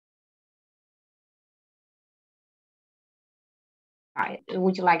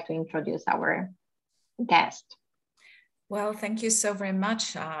would you like to introduce our guest? Well, thank you so very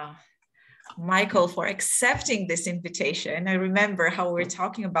much, Michael, for accepting this invitation. I remember how we were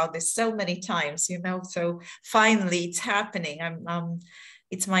talking about this so many times, you know, so finally it's happening.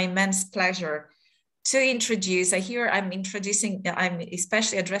 It's my immense pleasure to introduce. I'm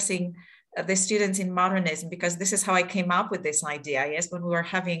especially addressing the students in modernism, because this is how I came up with this idea. Yes, when we're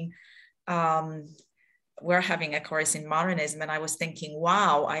having a course in modernism, and I was thinking,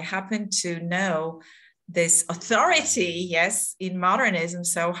 wow, I happen to know this authority, yes, in modernism.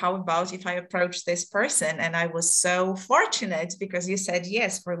 So how about if I approach this person? And I was so fortunate because you said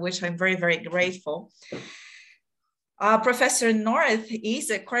yes, for which I'm very, very grateful. Professor North is,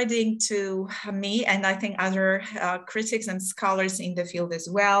 according to me, and I think other critics and scholars in the field as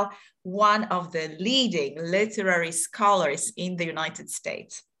well, one of the leading literary scholars in the United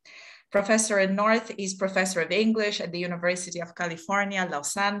States. Professor North is professor of English at the University of California,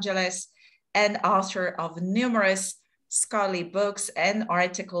 Los Angeles, and author of numerous scholarly books and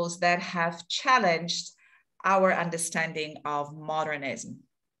articles that have challenged our understanding of modernism.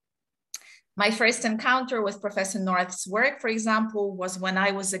 My first encounter with Professor North's work, for example, was when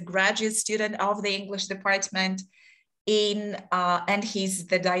I was a graduate student of the English department and he's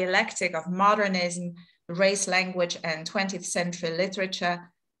The Dialectic of Modernism, Race, Language, and 20th Century Literature,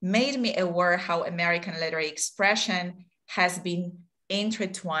 made me aware how American literary expression has been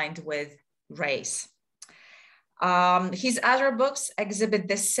intertwined with race. His other books exhibit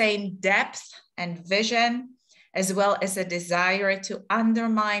the same depth and vision, as well as a desire to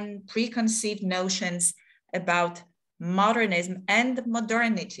undermine preconceived notions about modernism and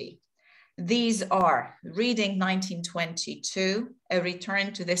modernity. These are Reading 1922, A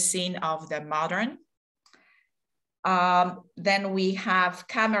Return to the Scene of the Modern. Then we have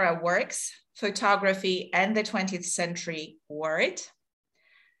Camera Works, Photography and the 20th Century Word.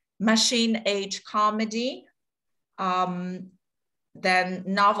 Machine Age Comedy, then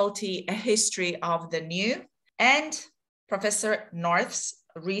Novelty, A History of the New, and Professor North's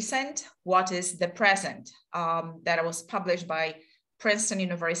recent, What is the Present, that was published by Princeton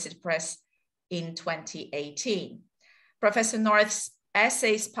University Press in 2018. Professor North's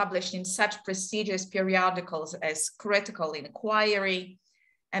essays published in such prestigious periodicals as Critical Inquiry,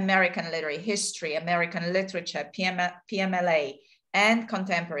 American Literary History, American Literature, PMLA, and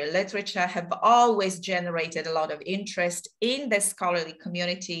Contemporary Literature have always generated a lot of interest in the scholarly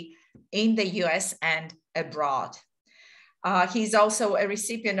community in the US and abroad. He's also a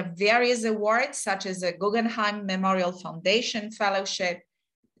recipient of various awards, such as a Guggenheim Memorial Foundation Fellowship,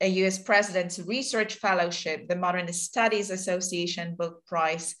 a US President's Research Fellowship, the Modernist Studies Association Book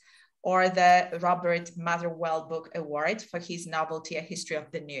Prize, or the Robert Motherwell Book Award for his novelty, A History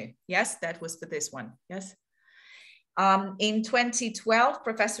of the New. Yes, that was for this one, yes. In 2012,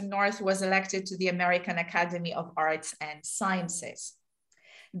 Professor North was elected to the American Academy of Arts and Sciences.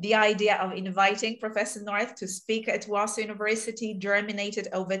 The idea of inviting Professor North to speak at Warsaw University germinated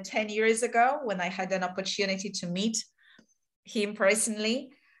over 10 years ago when I had an opportunity to meet him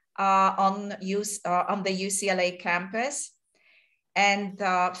personally on the UCLA campus, and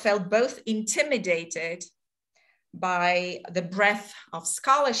felt both intimidated by the breadth of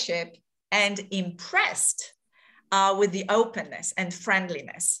scholarship and impressed with the openness and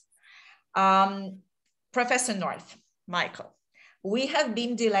friendliness. Professor North, Michael, we have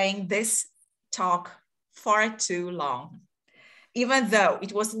been delaying this talk far too long. Even though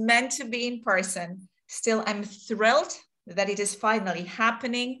it was meant to be in person, still I'm thrilled that it is finally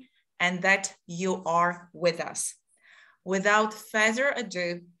happening and that you are with us. Without further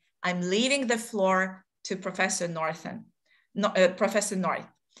ado, I'm leaving the floor to Professor North.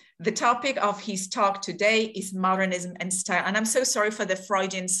 The topic of his talk today is Modernism and Style. And I'm so sorry for the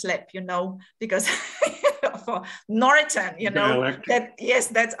Freudian slip, you know, because for Norton, you know, that, yes,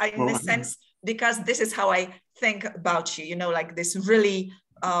 that's in a sense, because this is how I think about you, you know, like this really,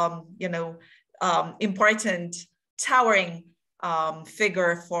 important, towering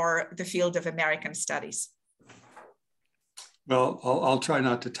figure for the field of American studies. Well, I'll try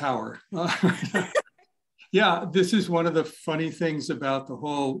not to tower. Yeah, this is one of the funny things about the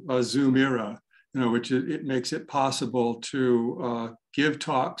whole Zoom era, you know, which it makes it possible to give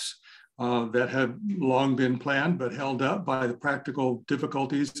talks that have long been planned, but held up by the practical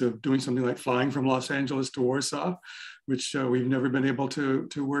difficulties of doing something like flying from Los Angeles to Warsaw, which we've never been able to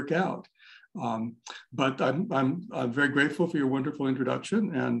work out. But I'm very grateful for your wonderful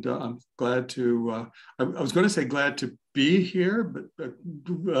introduction, and I'm glad to, I was going to say glad to be here,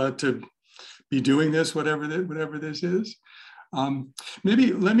 but to be doing this, whatever this is.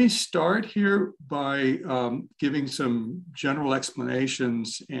 Maybe let me start here by giving some general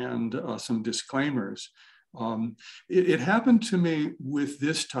explanations and some disclaimers. It happened to me with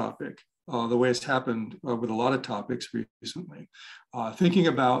this topic, the way it's happened with a lot of topics recently. Thinking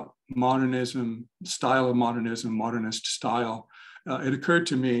about modernism, style of modernism, modernist style, it occurred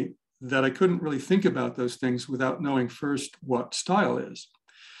to me that I couldn't really think about those things without knowing first what style is.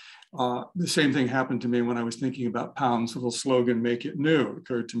 The same thing happened to me when I was thinking about Pound's little slogan, "Make it new." It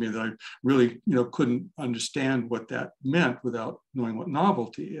occurred to me that I really, couldn't understand what that meant without knowing what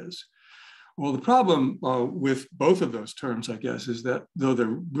novelty is. Well, the problem with both of those terms, I guess, is that though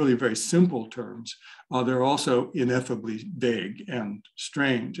they're really very simple terms, they're also ineffably vague and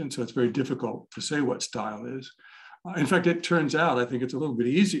strange. And so it's very difficult to say what style is. In fact, it turns out, I think it's a little bit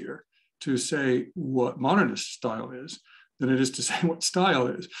easier to say what modernist style is than it is to say what style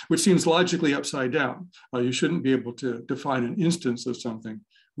is, which seems logically upside down. You shouldn't be able to define an instance of something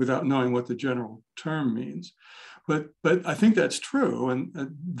without knowing what the general term means. But I think that's true.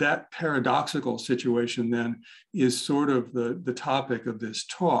 And that paradoxical situation then is sort of the topic of this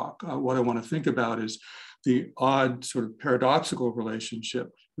talk. What I want to think about is the odd sort of paradoxical relationship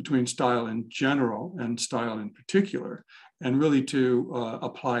between style in general and style in particular, and really to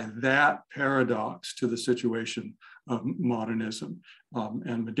apply that paradox to the situation of modernism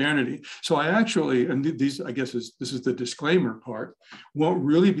and modernity. So I actually, and these, I guess, this is the disclaimer part, won't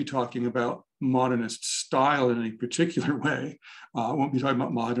really be talking about modernist style in any particular way. I won't be talking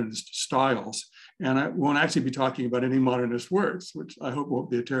about modernist styles. And I won't actually be talking about any modernist works, which I hope won't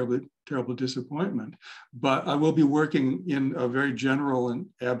be a terrible disappointment. But I will be working in a very general and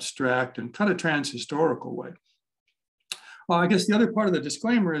abstract and kind of trans-historical way. I guess the other part of the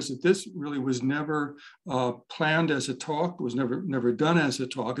disclaimer is that this really was never planned as a talk, was never done as a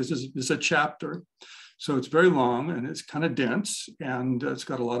talk. It's a chapter. So it's very long and it's kind of dense, and it's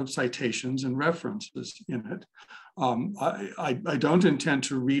got a lot of citations and references in it. I don't intend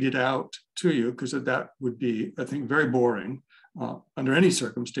to read it out to you because that would be, I think, very boring under any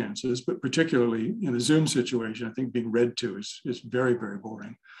circumstances, but particularly in a Zoom situation, I think being read to is very, very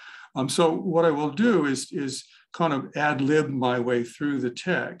boring. So what I will do is kind of ad-lib my way through the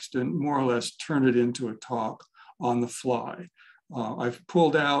text and more or less turn it into a talk on the fly. I've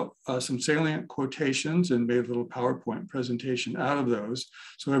pulled out some salient quotations and made a little PowerPoint presentation out of those.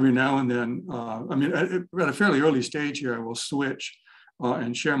 So every now and then, at a fairly early stage here, I will switch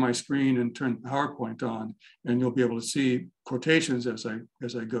and share my screen and turn PowerPoint on, and you'll be able to see quotations as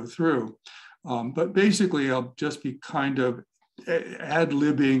I go through. But basically, I'll just be kind of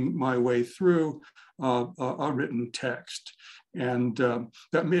ad-libbing my way through a written text. And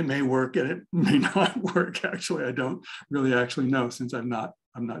that may work and it may not work. Actually, I don't really actually know, since I'm not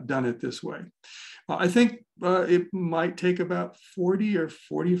done it this way. I think it might take about 40 or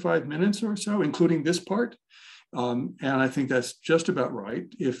 45 minutes or so, including this part. And I think that's just about right.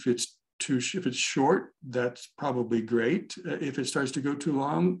 If it's short, that's probably great. If it starts to go too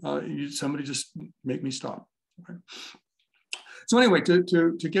long, somebody just make me stop. Okay. So anyway,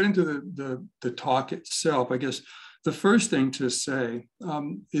 to get into the talk itself, I guess the first thing to say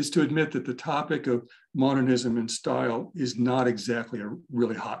is to admit that the topic of modernism and style is not exactly a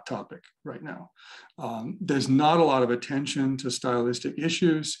really hot topic right now. There's not a lot of attention to stylistic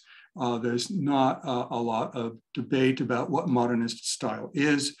issues. There's not a lot of debate about what modernist style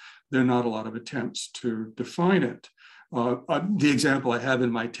is. There are not a lot of attempts to define it. The example I have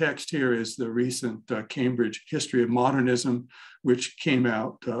in my text here is the recent Cambridge History of Modernism, which came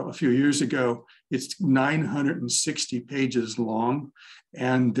out a few years ago. It's 960 pages long,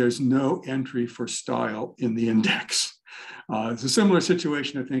 and there's no entry for style in the index. It's a similar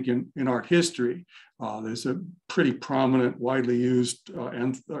situation, I think, in art history. There's a pretty prominent, widely used,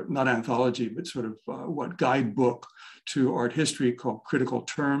 not anthology, but sort of guidebook to art history called Critical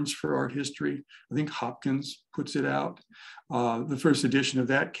Terms for Art History. I think Hopkins puts it out. The first edition of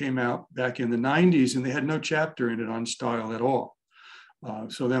that came out back in the 90s, and they had no chapter in it on style at all.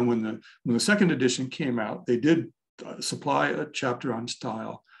 So then when the second edition came out, they did supply a chapter on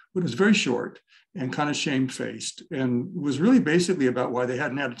style, but it was very short and kind of shamefaced, and was really basically about why they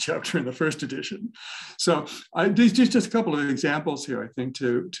hadn't had a chapter in the first edition. So there's just a couple of examples here, I think,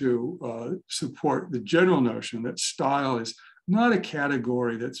 to support the general notion that style is not a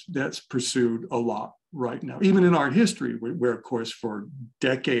category that's pursued a lot right now, even in art history, where of course for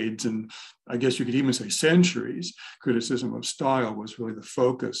decades, and I guess you could even say centuries, criticism of style was really the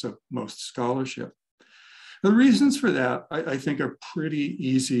focus of most scholarship. The reasons for that, I think, are pretty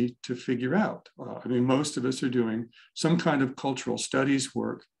easy to figure out. Most of us are doing some kind of cultural studies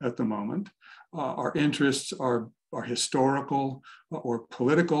work at the moment. Our interests are are historical or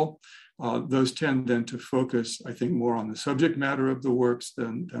political. Those tend then to focus, I think, more on the subject matter of the works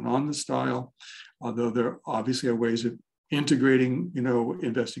than on the style, although there obviously are ways of integrating,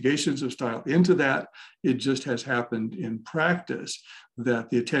 investigations of style into that. It just has happened in practice that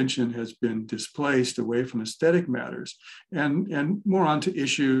the attention has been displaced away from aesthetic matters and more onto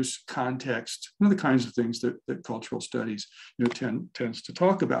issues, context, the kinds of things that cultural studies tends to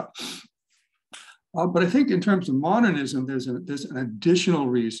talk about. But I think in terms of modernism, there's an additional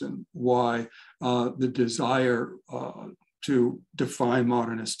reason why the desire to define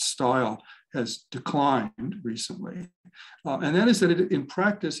modernist style has declined recently. And that is that in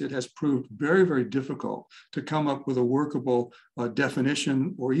practice, it has proved very, very difficult to come up with a workable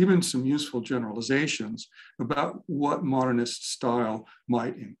definition or even some useful generalizations about what modernist style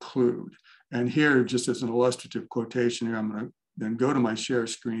might include. And here, just as an illustrative quotation here, I'm going to then go to my share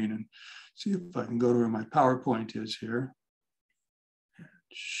screen and see if I can go to where my PowerPoint is here.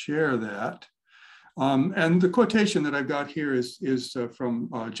 Share that. And the quotation that I've got here is from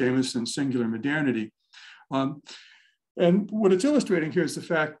Jameson's Singular Modernity. And what it's illustrating here is the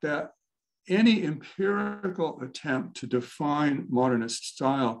fact that any empirical attempt to define modernist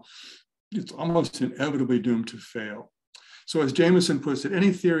style, it's almost inevitably doomed to fail. So as Jameson puts it,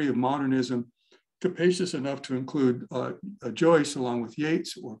 any theory of modernism capacious enough to include Joyce along with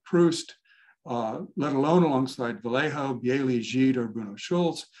Yeats or Proust, let alone alongside Vallejo, Bieli, Gide, or Bruno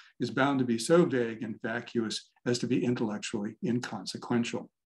Schulz, is bound to be so vague and vacuous as to be intellectually inconsequential.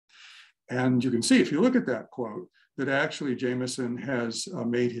 And you can see, if you look at that quote, that actually Jameson has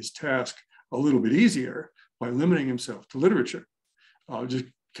made his task a little bit easier by limiting himself to literature. Just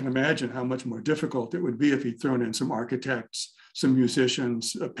can imagine how much more difficult it would be if he'd thrown in some architects, some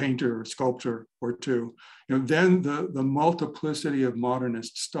musicians, a painter, a sculptor or two. Then the multiplicity of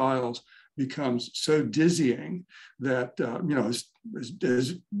modernist styles becomes so dizzying that, as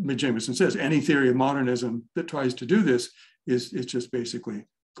Jameson says, any theory of modernism that tries to do this is just basically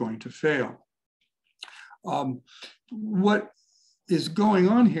going to fail. What is going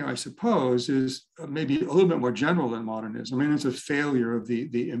on here, I suppose, is maybe a little bit more general than modernism. I mean, it's a failure of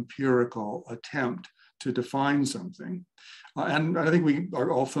the empirical attempt to define something. And I think we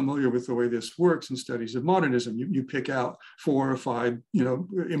are all familiar with the way this works in studies of modernism. You pick out 4 or 5,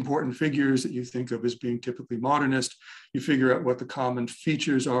 important figures that you think of as being typically modernist. You figure out what the common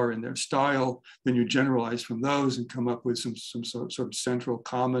features are in their style. Then you generalize from those and come up with some sort of central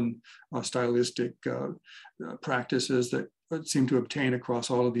common stylistic practices that seem to obtain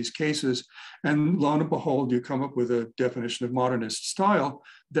across all of these cases. And lo and behold, you come up with a definition of modernist style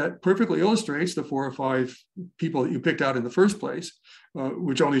that perfectly illustrates the 4 or 5 people that you picked out in the first place,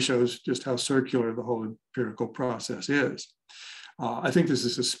 which only shows just how circular the whole empirical process is. I think this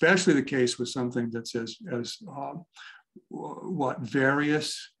is especially the case with something that's as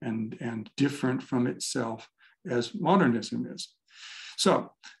various and different from itself as modernism is.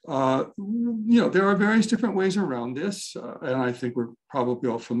 So, there are various different ways around this, and I think we're probably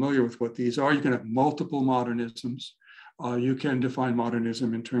all familiar with what these are. You can have multiple modernisms. You can define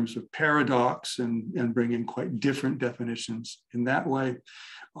modernism in terms of paradox and bring in quite different definitions in that way.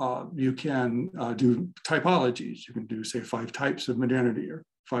 You can do typologies. You can do, say, 5 types of modernity or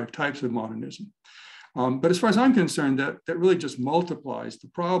 5 types of modernism. But as far as I'm concerned, that really just multiplies the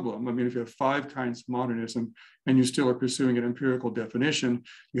problem. I mean, if you have 5 kinds of modernism and you still are pursuing an empirical definition,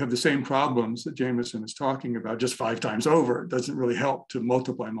 you have the same problems that Jameson is talking about just 5 times over. It doesn't really help to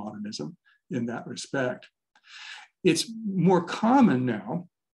multiply modernism in that respect. It's more common now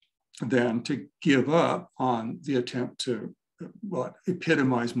than to give up on the attempt to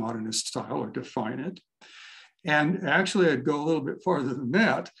epitomize modernist style or define it. And actually, I'd go a little bit farther than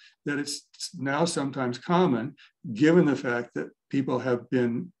that it's now sometimes common, given the fact that people have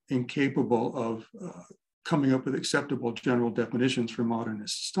been incapable of coming up with acceptable general definitions for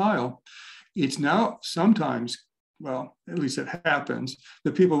modernist style. It's now sometimes, well, at least it happens,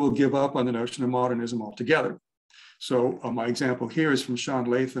 that people will give up on the notion of modernism altogether. So my example here is from Sean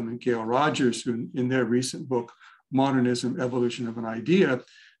Latham and Gail Rogers, who in their recent book, Modernism, Evolution of an Idea,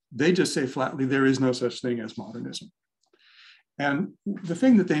 they just say flatly, there is no such thing as modernism. And the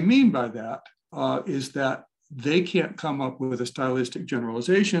thing that they mean by that is that they can't come up with a stylistic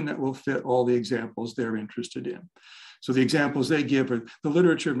generalization that will fit all the examples they're interested in. So the examples they give are the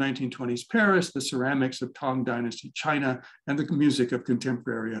literature of 1920s Paris, the ceramics of Tang Dynasty China, and the music of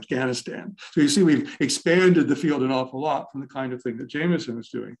contemporary Afghanistan. So you see, we've expanded the field an awful lot from the kind of thing that Jameson was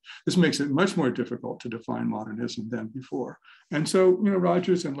doing. This makes it much more difficult to define modernism than before. And so,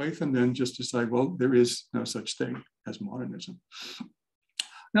 Rogers and Latham then just decide, well, there is no such thing as modernism.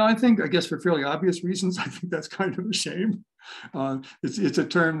 Now, I guess for fairly obvious reasons, I think that's kind of a shame. It's a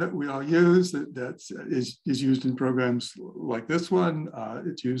term that we all use that is used in programs like this one.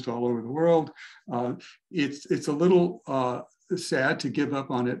 It's used all over the world. It's a little sad to give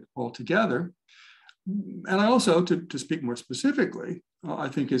up on it altogether. And I also, to speak more specifically, I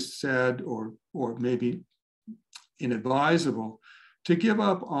think it's sad or maybe inadvisable to give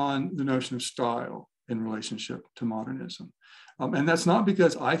up on the notion of style in relationship to modernism. And that's not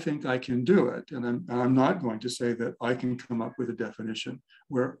because I think I can do it. And I'm not going to say that I can come up with a definition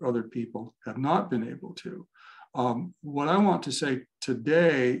where other people have not been able to. What I want to say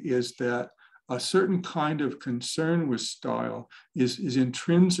today is that a certain kind of concern with style is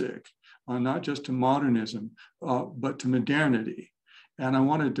intrinsic, not just to modernism, but to modernity. And I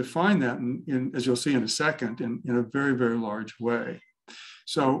want to define that, as you'll see in a second, in a very, very large way.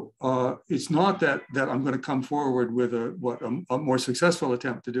 So it's not that I'm going to come forward with a more successful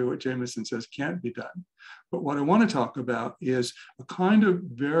attempt to do what Jameson says can't be done. But what I want to talk about is a kind of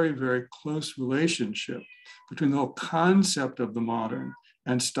very, very close relationship between the whole concept of the modern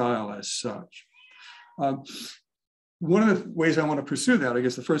and style as such. One of the ways I want to pursue that, I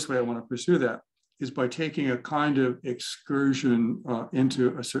guess the first way I want to pursue that, is by taking a kind of excursion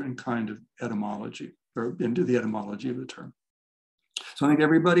into a certain kind of etymology, or into the etymology of the term. So I think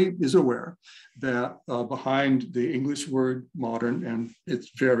everybody is aware that behind the English word modern and its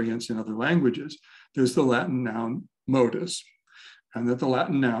variants in other languages, there's the Latin noun modus, and that the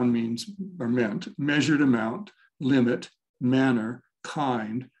Latin noun meant measured amount, limit, manner,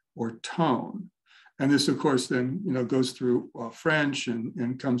 kind, or tone. And this, of course, then goes through French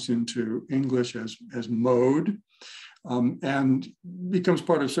and comes into English as mode, and becomes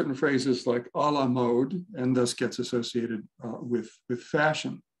part of certain phrases like à la mode, and thus gets associated with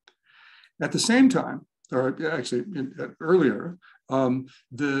fashion. At the same time, or actually earlier,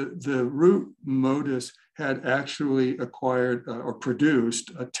 the root modus had actually acquired or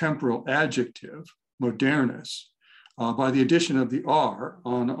produced a temporal adjective, modernus, by the addition of the R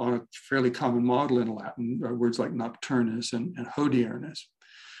on a fairly common model in Latin, words like nocturnus and hodiernus.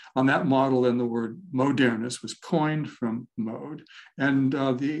 On that model, then the word modernus was coined from mode, and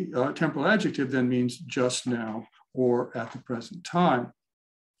the temporal adjective then means just now or at the present time.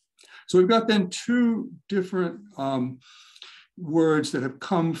 So we've got then two different words that have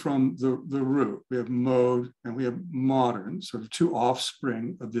come from the root. We have mode and we have modern, sort of two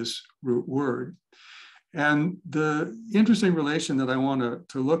offspring of this root word. And the interesting relation that I want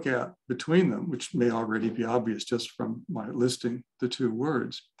to look at between them, which may already be obvious just from my listing the two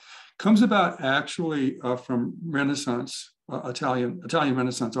words, comes about actually from Renaissance, Italian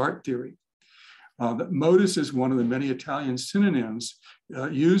Renaissance art theory. That modus is one of the many Italian synonyms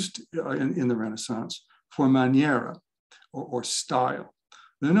used in the Renaissance for maniera or style.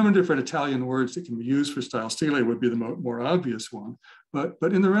 There are a number of different Italian words that can be used for style. Stile would be the more obvious one. But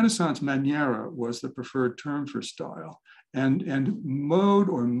in the Renaissance, maniera was the preferred term for style. And mode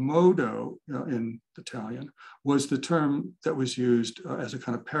or modo in Italian was the term that was used as a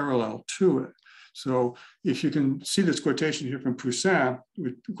kind of parallel to it. So if you can see this quotation here from Poussin,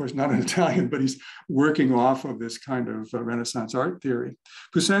 of course not in Italian, but he's working off of this kind of Renaissance art theory.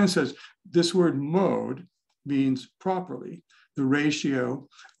 Poussin says, this word mode means properly the ratio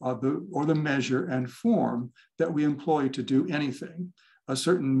or the measure and form that we employ to do anything, a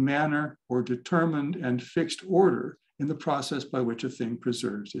certain manner or determined and fixed order in the process by which a thing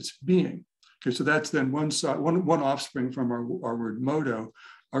preserves its being. Okay, so that's then one offspring from our word modo,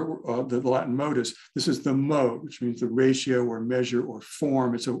 the Latin modus. This is the mode, which means the ratio or measure or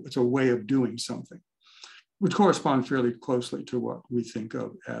form. It's a way of doing something, which corresponds fairly closely to what we think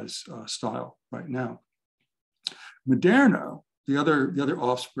of as style right now. Moderno, the other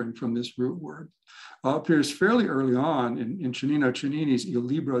offspring from this root word, appears fairly early on in Cennino Cennini's Il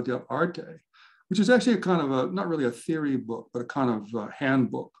Libro dell'Arte, which is actually a kind of not really a theory book, but a kind of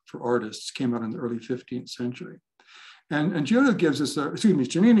handbook for artists, came out in the early 15th century. And Giotto gives us,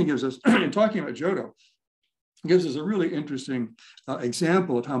 Cennini gives us, in talking about Giotto, gives us a really interesting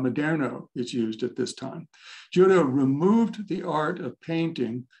example of how Moderno is used at this time. Giotto removed the art of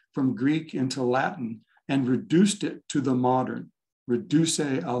painting from Greek into Latin and reduced it to the modern. Reduce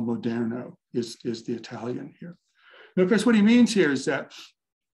al moderno is the Italian here. Now, of course, what he means here is that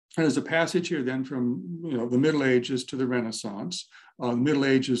there's a passage here then from the Middle Ages to the Renaissance. The Middle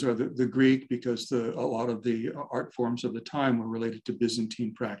Ages are the Greek because a lot of the art forms of the time were related to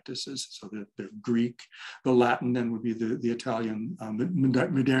Byzantine practices. So they're Greek. The Latin then would be the Italian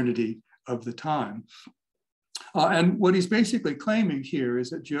modernity of the time. And what he's basically claiming here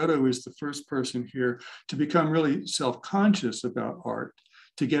is that Giotto is the first person here to become really self-conscious about art,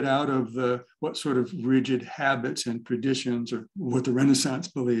 to get out of what sort of rigid habits and traditions, or what the Renaissance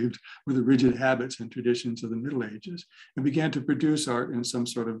believed were the rigid habits and traditions of the Middle Ages, and began to produce art in some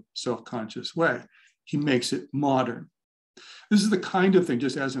sort of self-conscious way. He makes it modern. This is the kind of thing,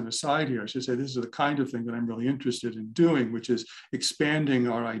 just as an aside here, I should say, this is the kind of thing that I'm really interested in doing, which is expanding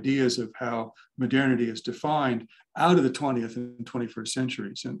our ideas of how modernity is defined out of the 20th and 21st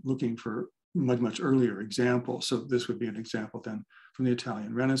centuries and looking for much, much earlier examples. So this would be an example then from the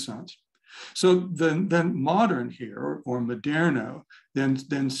Italian Renaissance. So then modern here, or moderno,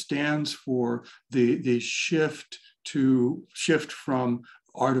 then stands for the shift from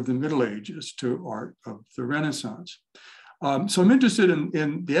art of the Middle Ages to art of the Renaissance. So I'm interested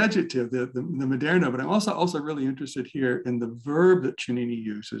in the adjective, the moderno, but I'm also really interested here in the verb that Cennini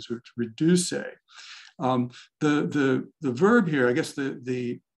uses, which reduce. The verb here, I guess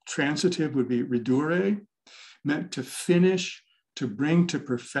the transitive would be ridurre, meant to finish, to bring to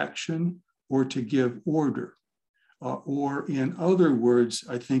perfection, or to give order. Or in other words,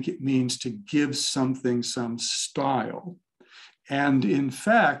 I think it means to give something some style. And in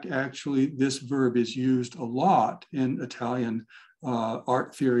fact, actually, this verb is used a lot in Italian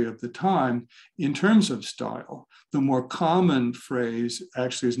art theory of the time in terms of style. The more common phrase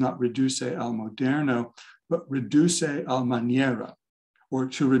actually is not reduce al moderno, but reduce al maniera, or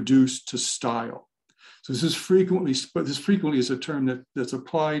to reduce to style. So this frequently is a term that's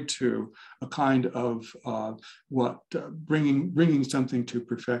applied to a kind of bringing something to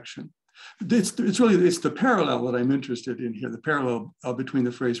perfection. It's the parallel that I'm interested in here, the parallel between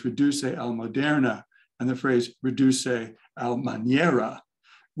the phrase reduce al moderna and the phrase reduce al maniera,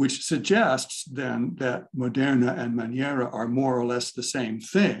 which suggests then that moderna and maniera are more or less the same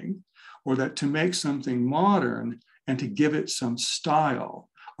thing, or that to make something modern and to give it some style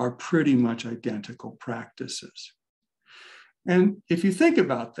are pretty much identical practices. And if you think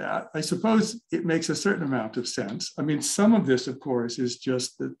about that, I suppose it makes a certain amount of sense. I mean, some of this, of course, is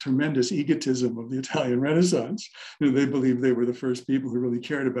just the tremendous egotism of the Italian Renaissance. They believed they were the first people who really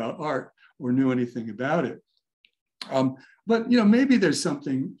cared about art or knew anything about it. But maybe there's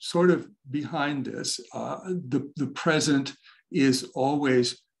something sort of behind this. The present is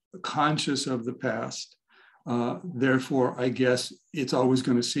always conscious of the past. Therefore, I guess it's always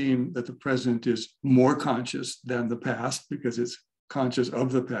going to seem that the present is more conscious than the past because it's conscious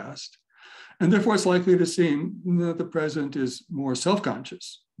of the past. And therefore, it's likely to seem that the present is more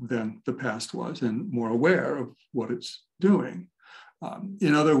self-conscious than the past was and more aware of what it's doing.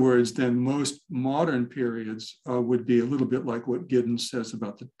 In other words, then most modern periods would be a little bit like what Giddens says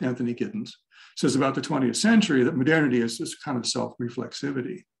about Anthony Giddens says about the 20th century, that modernity is this kind of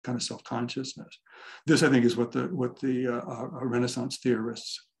self-reflexivity, kind of self-consciousness. This, I think, is what the Renaissance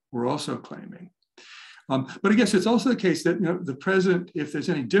theorists were also claiming. But I guess it's also the case that the present, if there's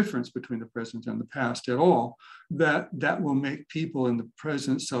any difference between the present and the past at all, that will make people in the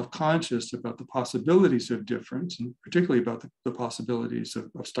present self-conscious about the possibilities of difference, and particularly about the possibilities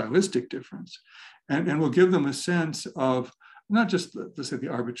of stylistic difference, and will give them a sense of not just, let's say, the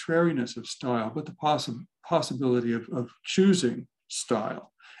arbitrariness of style, but the possibility of choosing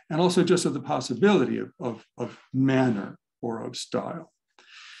style, and also just of the possibility of manner or of style.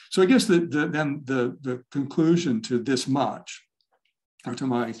 So I guess then the conclusion to this much, or to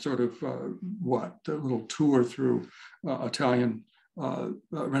my sort of a little tour through Italian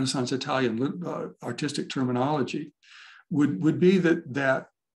Renaissance Italian artistic terminology, would be that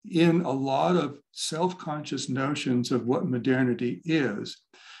in a lot of self-conscious notions of what modernity is,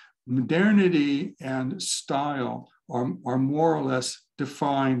 modernity and style are more or less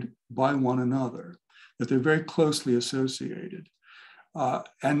defined by one another, that they're very closely associated.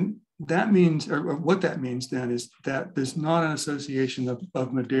 And that means, or what that means then, is that there's not an association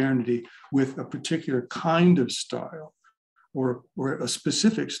of modernity with a particular kind of style or a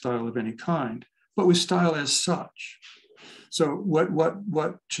specific style of any kind, but with style as such. So what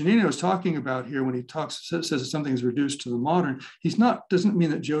Cennini is talking about here when he says that something is reduced to the modern, doesn't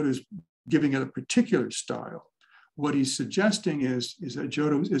mean that Giotto is giving it a particular style. What he's suggesting is that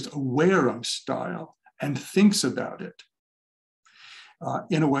Giotto is aware of style and thinks about it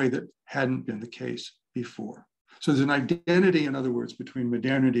in a way that hadn't been the case before. So there's an identity, in other words, between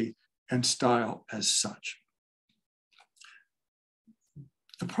modernity and style as such.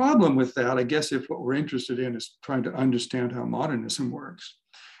 The problem with that, I guess, if what we're interested in is trying to understand how modernism works,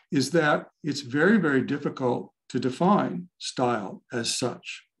 is that it's very, very difficult to define style as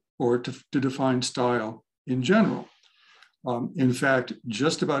such, or to define style in general. In fact,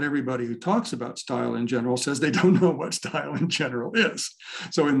 just about everybody who talks about style in general says they don't know what style in general is.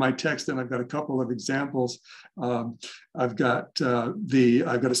 So in my text, and I've got a couple of examples. I've got a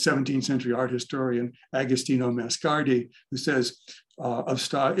 17th century art historian, Agostino Mascardi, who says of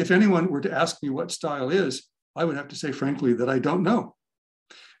style, if anyone were to ask me what style is, I would have to say, frankly, that I don't know.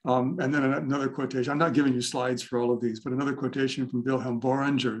 And then another quotation, I'm not giving you slides for all of these, but another quotation from Wilhelm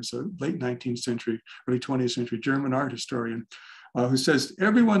Boehringer, it's a late 19th century, early 20th century German art historian, who says,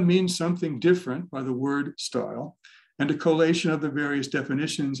 everyone means something different by the word style, and a collation of the various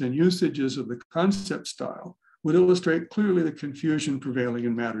definitions and usages of the concept style would illustrate clearly the confusion prevailing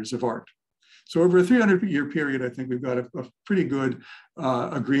in matters of art. So over a 300-year period, I think we've got a pretty good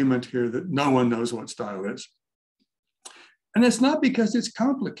agreement here that no one knows what style is. And it's not because it's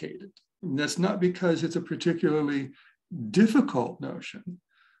complicated. That's not because it's a particularly difficult notion.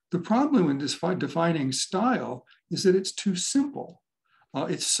 The problem in defining style is that it's too simple.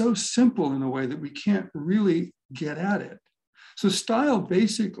 It's so simple in a way that we can't really get at it. So style,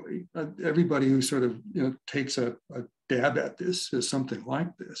 basically, everybody who sort of takes a dab at this says something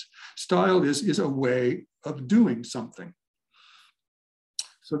like this. Style is a way of doing something.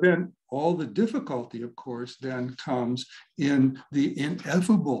 So then all the difficulty, of course, then comes in the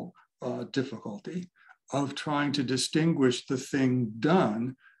ineffable difficulty of trying to distinguish the thing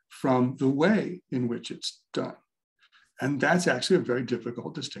done from the way in which it's done. And that's actually a very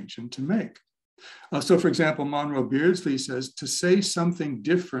difficult distinction to make. So for example, Monroe Beardsley says to say something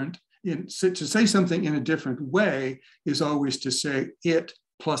different, to say something in a different way is always to say it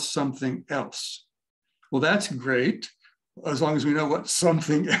plus something else. Well, that's great, as long as we know what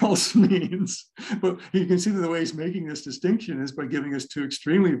something else means. But you can see that the way he's making this distinction is by giving us two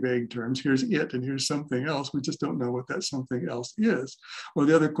extremely vague terms. Here's it and here's something else. We just don't know what that something else is. Or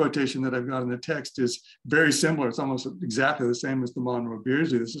the other quotation that I've got in the text is very similar. It's almost exactly the same as the Monroe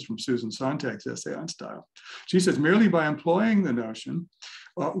Beardsley. This is from Susan Sontag's essay on style. She says, merely by employing the notion,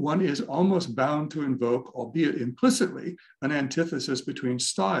 one is almost bound to invoke, albeit implicitly, an antithesis between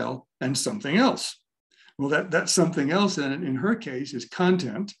style and something else. Well, that something else then in her case is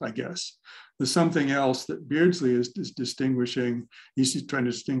content, I guess. The something else that Beardsley is distinguishing, he's trying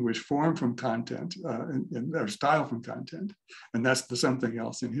to distinguish form from content, or style from content. And that's the something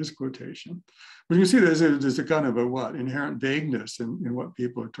else in his quotation. But you can see there's a kind of a inherent vagueness in what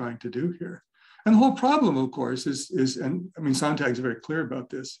people are trying to do here. And the whole problem, of course, is and I mean, Sontag's very clear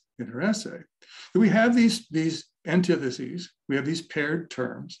about this in her essay, that we have these antitheses, we have these paired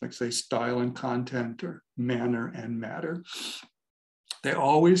terms, like say style and content or manner and matter. They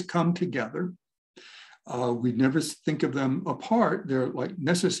always come together. We never think of them apart. They're like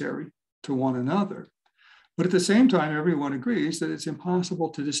necessary to one another. But at the same time, everyone agrees that it's impossible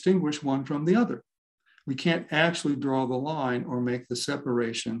to distinguish one from the other. We can't actually draw the line or make the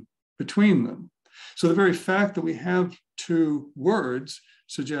separation between them. So the very fact that we have two words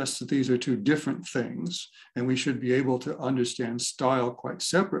suggests that these are two different things, and we should be able to understand style quite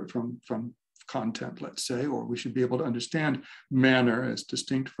separate from content, let's say, or we should be able to understand manner as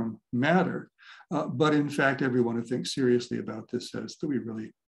distinct from matter. But in fact, everyone who thinks seriously about this says that we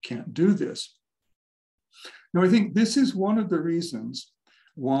really can't do this. Now, I think this is one of the reasons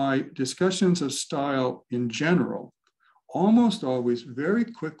why discussions of style in general almost always very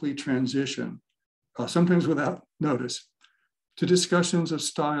quickly transition, sometimes without notice, to discussions of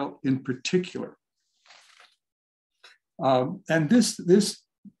style in particular. And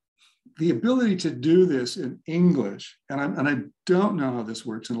the ability to do this in English, and I don't know how this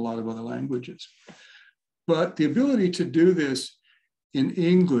works in a lot of other languages, but the ability to do this in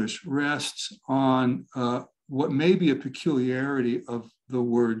English rests on what may be a peculiarity of the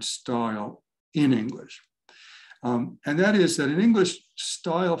word style in English. And that is that in English,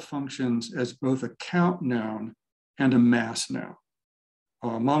 style functions as both a count noun and a mass noun.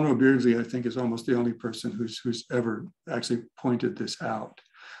 Monroe Beardsley, I think, is almost the only person who's ever actually pointed this out.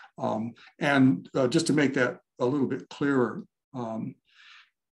 And just to make that a little bit clearer,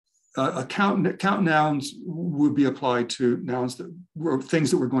 count nouns would be applied to nouns that were things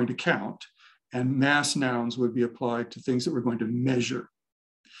that we're going to count, and mass nouns would be applied to things that we're going to measure.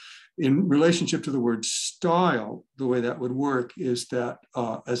 In relationship to the word style, the way that would work is that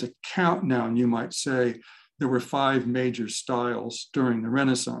as a count noun, you might say there were 5 major styles during the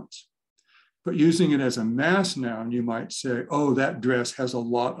Renaissance. But using it as a mass noun, you might say, oh, that dress has a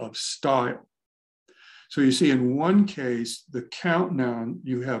lot of style. So you see, in one case, the count noun,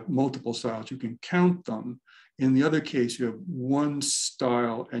 you have multiple styles, you can count them. In the other case, you have one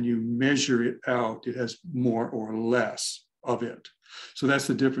style and you measure it out. It has more or less of it. So that's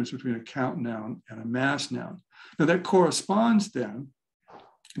the difference between a count noun and a mass noun. Now that corresponds then,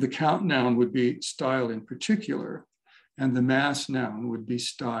 the count noun would be style in particular, and the mass noun would be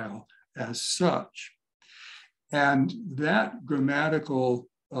style as such. And that grammatical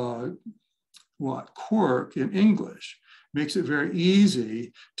quirk in English makes it very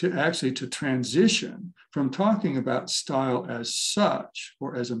easy to actually to transition from talking about style as such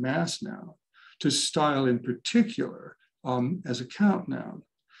or as a mass noun to style in particular as a count noun.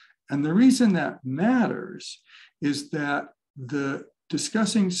 And the reason that matters is that the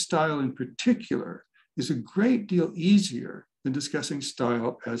discussing style in particular is a great deal easier than discussing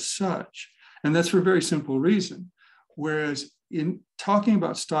style as such. And that's for a very simple reason. Whereas in talking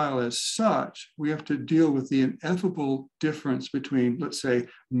about style as such, we have to deal with the ineffable difference between, let's say,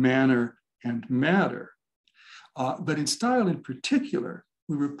 manner and matter. But in style in particular,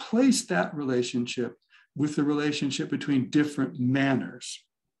 we replace that relationship with the relationship between different manners.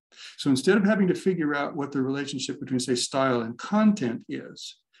 So instead of having to figure out what the relationship between, say, style and content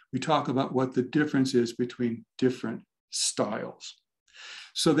is, we talk about what the difference is between different styles.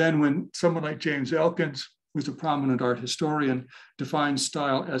 So then when someone like James Elkins, who's a prominent art historian, defines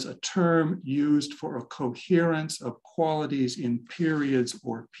style as a term used for a coherence of qualities in periods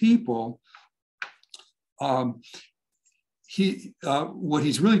or people, what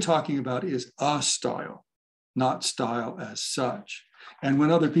he's really talking about is a style, not style as such. And when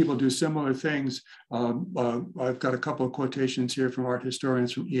other people do similar things, I've got a couple of quotations here from art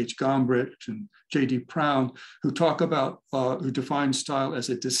historians from E.H. Gombrich and J.D. Prown, who talk about, who define style as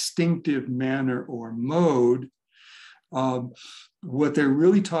a distinctive manner or mode. What they're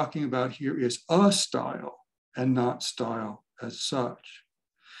really talking about here is a style and not style as such.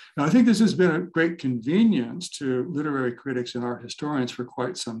 Now, I think this has been a great convenience to literary critics and art historians for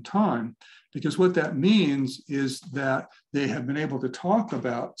quite some time, because what that means is that they have been able to talk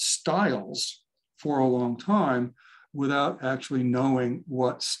about styles for a long time without actually knowing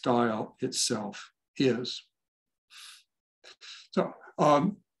what style itself is. So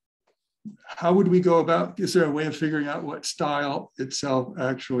how would we go about, is there a way of figuring out what style itself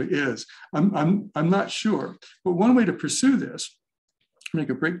actually is? I'm not sure, but one way to pursue this, make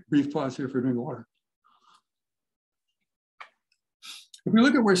a brief pause here for a drink of water. If we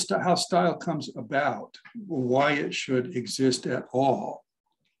look at how style comes about, why it should exist at all,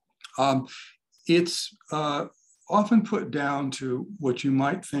 it's often put down to what you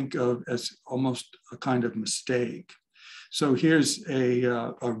might think of as almost a kind of mistake. So here's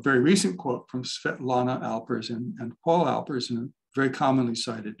a very recent quote from Svetlana Alpers and Paul Alpers in a very commonly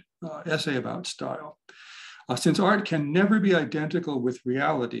cited essay about style. Since art can never be identical with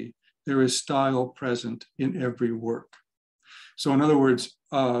reality, there is style present in every work. So in other words,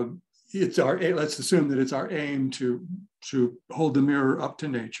 let's assume that it's our aim to hold the mirror up to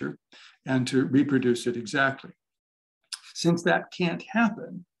nature and to reproduce it exactly. Since that can't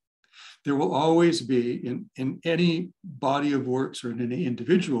happen, there will always be in any body of works or in any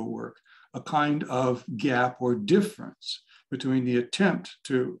individual work, a kind of gap or difference between the attempt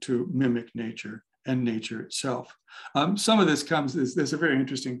to mimic nature and nature itself. Some of this comes, there's a very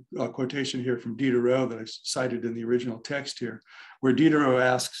interesting quotation here from Diderot that I cited in the original text here, where Diderot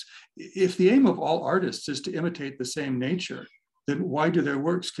asks, if the aim of all artists is to imitate the same nature, then why do their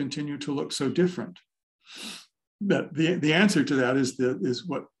works continue to look so different? The answer to that is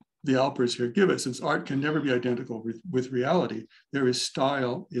what the Alpers here give us. Since art can never be identical with reality, there is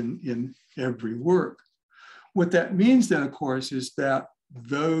style in every work. What that means then, of course, is that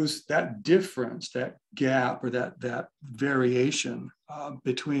that difference, that gap, or that variation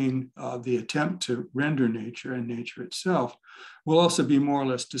between the attempt to render nature and nature itself will also be more or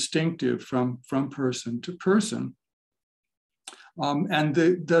less distinctive from person to person. And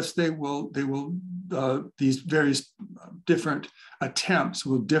thus these various different attempts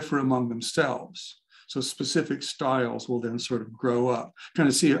will differ among themselves. So specific styles will then sort of grow up. Kind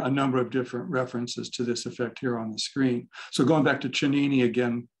of see a number of different references to this effect here on the screen. So going back to Cennini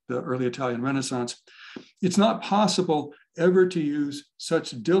again, the early Italian Renaissance, it's not possible ever to use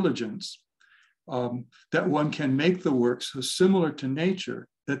such diligence that one can make the works so similar to nature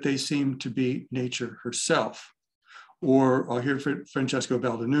that they seem to be nature herself. Or here Francesco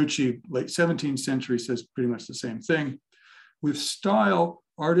Baldinucci, late 17th century, says pretty much the same thing. With style,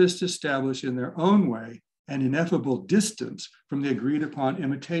 artists establish in their own way an ineffable distance from the agreed upon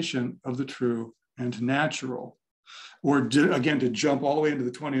imitation of the true and natural. Or again, to jump all the way into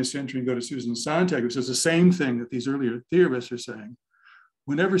the 20th century and go to Susan Sontag, who says the same thing that these earlier theorists are saying.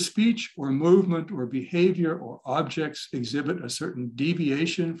 Whenever speech or movement or behavior or objects exhibit a certain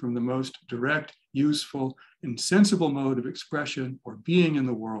deviation from the most direct, useful, and sensible mode of expression or being in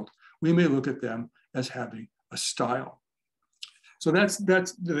the world, we may look at them as having a style. So that's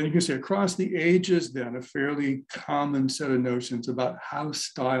you can say across the ages then a fairly common set of notions about how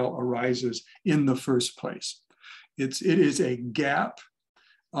style arises in the first place. It is a gap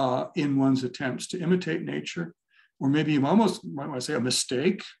in one's attempts to imitate nature, or maybe you almost might want to say a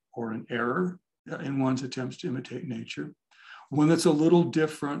mistake or an error in one's attempts to imitate nature. One that's a little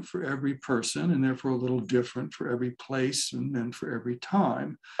different for every person and therefore a little different for every place and then for every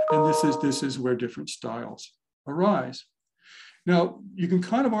time. And this is where different styles arise. Now, you can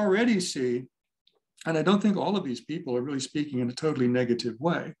kind of already see, and I don't think all of these people are really speaking in a totally negative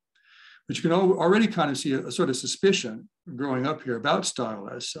way, but you can already kind of see a sort of suspicion growing up here about style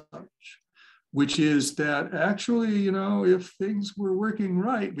as such, which is that actually, you know, if things were working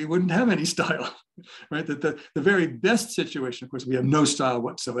right, we wouldn't have any style, right? That the very best situation, of course, we have no style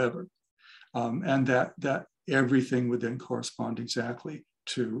whatsoever, and that everything would then correspond exactly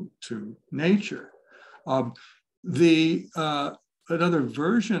to nature. Another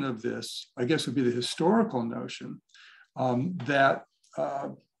version of this, I guess, would be the historical notion that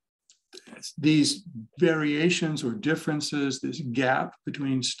these variations or differences, this gap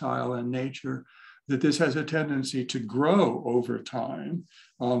between style and nature, that this has a tendency to grow over time,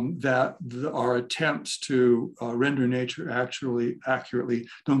 that our attempts to render nature actually accurately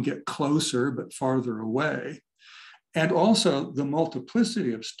don't get closer but farther away. And also the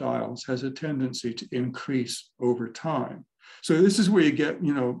multiplicity of styles has a tendency to increase over time. So this is where you get,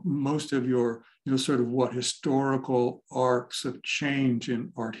 you know, most of your, you know, sort of what historical arcs of change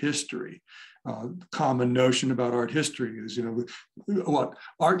in art history. Common notion about art history is, you know, what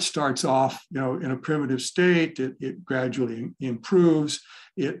art starts off, you know, in a primitive state, it gradually improves.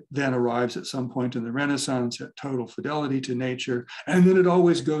 It then arrives at some point in the Renaissance at total fidelity to nature, and then it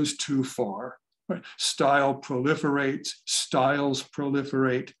always goes too far. Right? Style proliferates, styles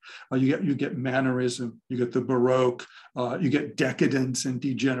proliferate. You get mannerism, you get the Baroque, you get decadence and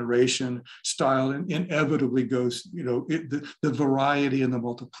degeneration. Style inevitably goes, you know, the variety and the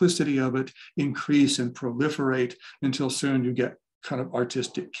multiplicity of it increase and proliferate until soon you get kind of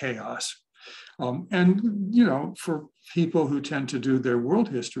artistic chaos. And, you know, for people who tend to do their world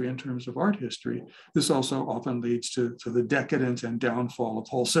history in terms of art history, this also often leads to the decadence and downfall of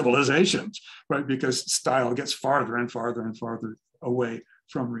whole civilizations, right? Because style gets farther and farther and farther away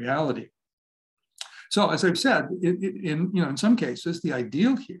from reality. So as I've said, in some cases, the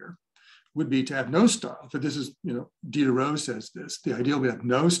ideal here would be to have no style. But this is, you know, Diderot says this, the ideal would have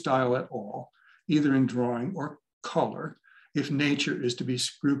no style at all, either in drawing or color, if nature is to be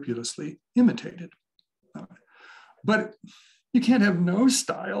scrupulously imitated. But you can't have no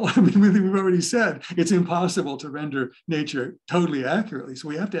style. I mean, we've already said it's impossible to render nature totally accurately, so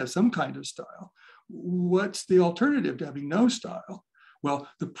we have to have some kind of style. What's the alternative to having no style? Well,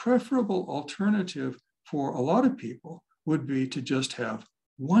 the preferable alternative for a lot of people would be to just have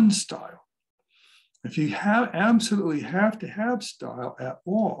one style. If you absolutely have to have style at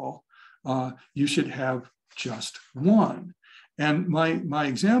all, you should have just one. And my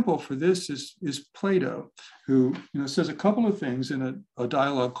example for this is Plato, who, you know, says a couple of things in a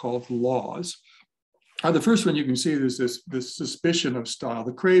dialogue called Laws. The first one you can see is this suspicion of style.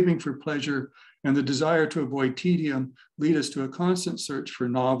 The craving for pleasure and the desire to avoid tedium lead us to a constant search for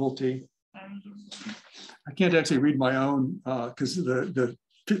novelty. I can't actually read my own because the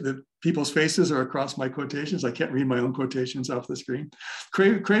people's faces are across my quotations. I can't read my own quotations off the screen.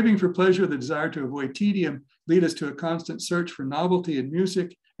 Craving for pleasure, the desire to avoid tedium, lead us to a constant search for novelty in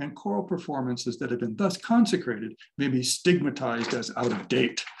music, and choral performances that have been thus consecrated may be stigmatized as out of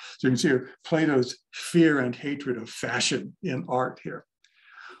date. So you can see here Plato's fear and hatred of fashion in art here.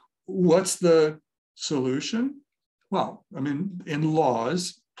 What's the solution? Well, I mean, in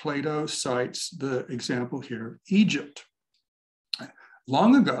Laws, Plato cites the example here, Egypt.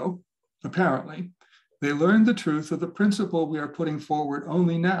 Long ago, apparently, they learned the truth of the principle we are putting forward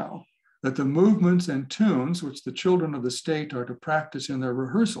only now, that the movements and tunes which the children of the state are to practice in their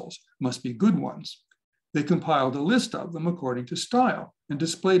rehearsals must be good ones. They compiled a list of them according to style and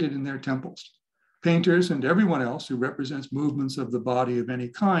displayed it in their temples. Painters and everyone else who represents movements of the body of any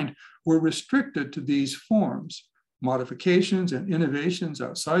kind were restricted to these forms. Modifications and innovations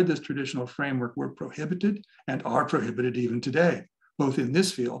outside this traditional framework were prohibited and are prohibited even today, both in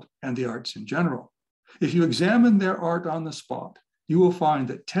this field and the arts in general. If you examine their art on the spot, you will find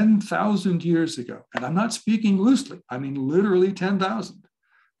that 10,000 years ago, and I'm not speaking loosely, I mean literally 10,000,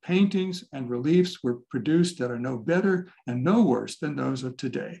 paintings and reliefs were produced that are no better and no worse than those of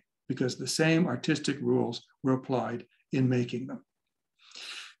today, because the same artistic rules were applied in making them.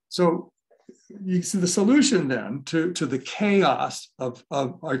 So you see the solution then to the chaos of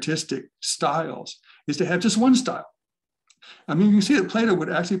artistic styles is to have just one style. I mean, you can see that Plato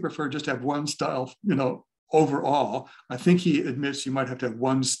would actually prefer just to have one style, overall. I think he admits you might have to have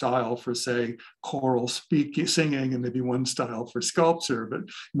one style for, say, choral singing, and maybe one style for sculpture, but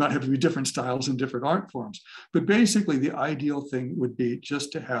you might have to be different styles in different art forms. But basically, the ideal thing would be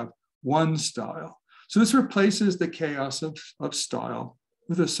just to have one style. So this replaces the chaos of style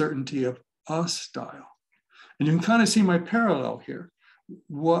with a certainty of a style. And you can kind of see my parallel here.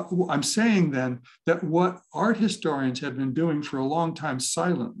 What I'm saying then, that what art historians have been doing for a long time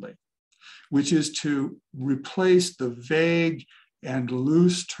silently, which is to replace the vague and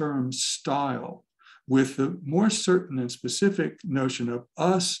loose term style with the more certain and specific notion of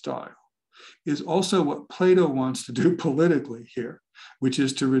a style, is also what Plato wants to do politically here, which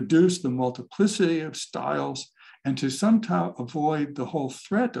is to reduce the multiplicity of styles and to somehow avoid the whole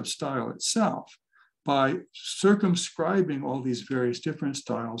threat of style itself by circumscribing all these various different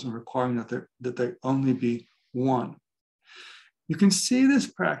styles and requiring that they only be one. You can see this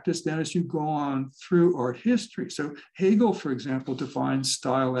practice then as you go on through art history. So Hegel, for example, defines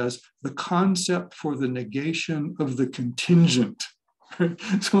style as the concept for the negation of the contingent.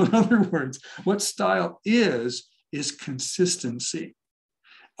 So in other words, what style is consistency,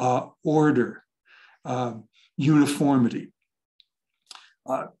 order, uniformity.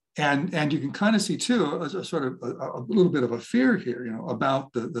 And you can kind of see too a sort of a little bit of a fear here,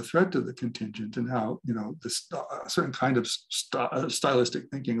 about the threat to the contingent and how this certain kind of stylistic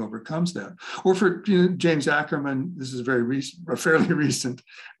thinking overcomes that. Or for James Ackerman, this is a fairly recent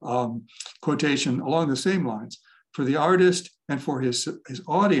quotation along the same lines. For the artist and for his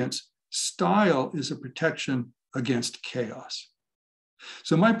audience, style is a protection against chaos.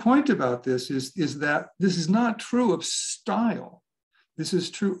 So my point about this is that this is not true of style. This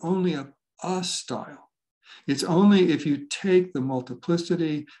is true only of a style. It's only if you take the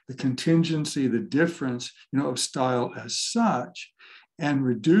multiplicity, the contingency, the difference, of style as such, and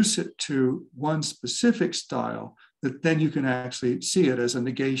reduce it to one specific style, that then you can actually see it as a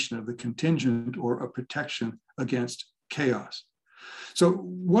negation of the contingent or a protection against chaos. So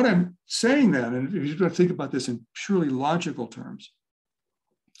what I'm saying then, and if you think about this in purely logical terms,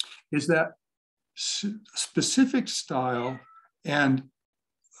 is that specific style and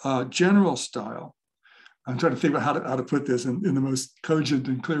general style, I'm trying to think about how to put this in the most cogent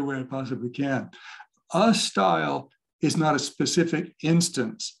and clear way I possibly can. A style is not a specific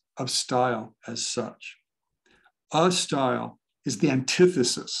instance of style as such. A style is the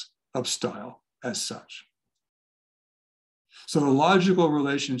antithesis of style as such. So the logical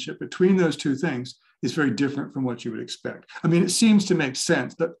relationship between those two things is very different from what you would expect. I mean, it seems to make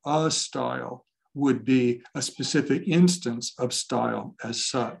sense that a style would be a specific instance of style as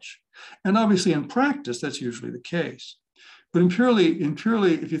such. And obviously in practice, that's usually the case. But in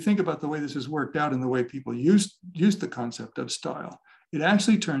purely, if you think about the way this has worked out and the way people use the concept of style, it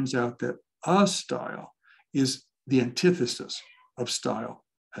actually turns out that a style is the antithesis of style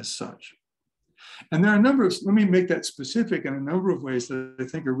as such. And there are a number of, let me make that specific in a number of ways that I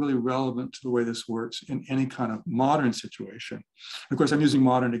think are really relevant to the way this works in any kind of modern situation. Of course, I'm using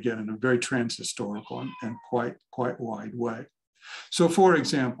modern again in a very trans-historical and quite wide way. So for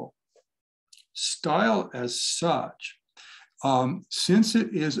example, style as such, since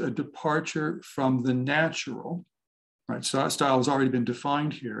it is a departure from the natural, right? So style has already been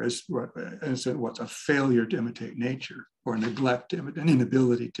defined here as what's a failure to imitate nature, or neglect, an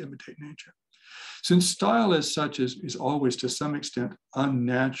inability to imitate nature. Since style as such is always to some extent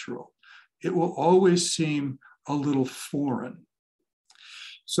unnatural, it will always seem a little foreign.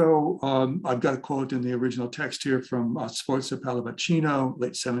 So I've got a quote in the original text here from Sforza Pallavicino,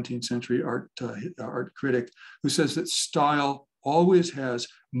 late 17th century art critic, who says that style always has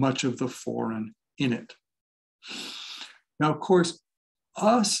much of the foreign in it. Now, of course,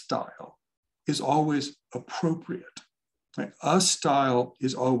 a style is always appropriate. Right? A style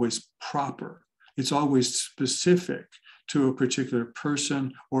is always proper. It's always specific to a particular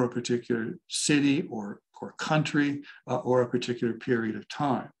person or a particular city or country or a particular period of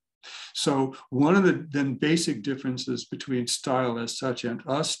time. So one of the then basic differences between style as such and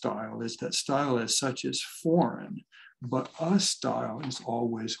a style is that style as such is foreign, but a style is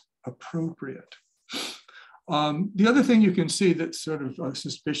always appropriate. The other thing you can see that's sort of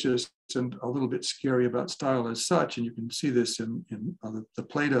suspicious and a little bit scary about style as such, and you can see this in the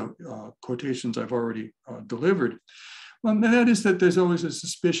Plato quotations I've already delivered, and that is that there's always a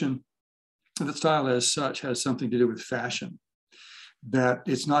suspicion that style as such has something to do with fashion. that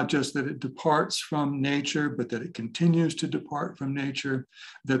it's not just that it departs from nature, but that it continues to depart from nature,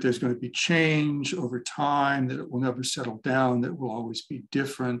 that there's going to be change over time, that it will never settle down, that it will always be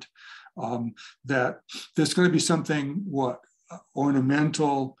different, that there's going to be something,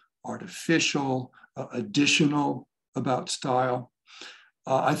 ornamental, artificial, additional about style.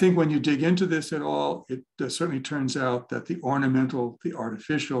 I think when you dig into this at all, it certainly turns out that the ornamental, the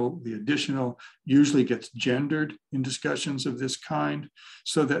artificial, the additional usually gets gendered in discussions of this kind,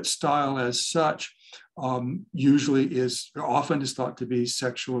 so that style as such often is thought to be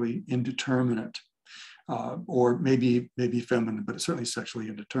sexually indeterminate, or maybe feminine, but it's certainly sexually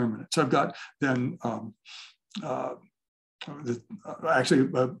indeterminate. So I've got then actually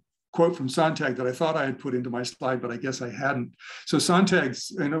a quote from Sontag that I thought I had put into my slide, but I guess I hadn't. So Sontag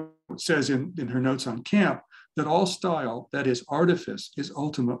says in her notes on Camp that all style, that is artifice, is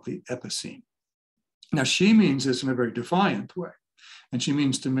ultimately epicene. Now she means this in a very defiant way, and she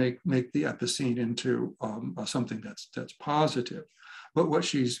means to make the epicene into something that's positive. But what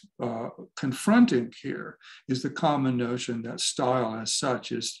she's confronting here is the common notion that style as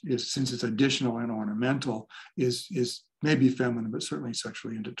such is since it's additional and ornamental, is maybe feminine, but certainly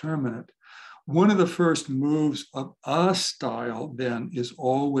sexually indeterminate. One of the first moves of a style then is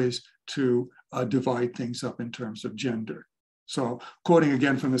always to divide things up in terms of gender. So quoting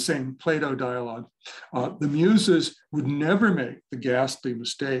again from the same Plato dialogue, the muses would never make the ghastly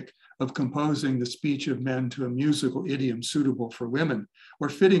mistake of composing the speech of men to a musical idiom suitable for women, or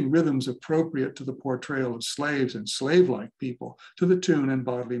fitting rhythms appropriate to the portrayal of slaves and slave-like people to the tune and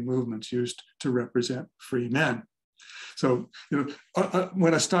bodily movements used to represent free men. So,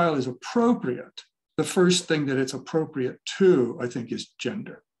 when a style is appropriate, the first thing that it's appropriate to, I think, is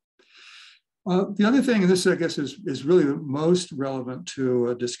gender. The other thing, and this, I guess, is really the most relevant to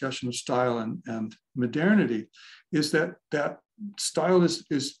a discussion of style and modernity, is that style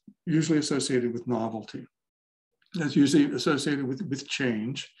is usually associated with novelty. It's usually associated with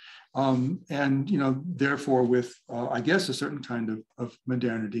change, and therefore with, I guess, a certain kind of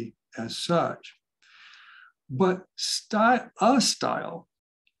modernity as such. But a style,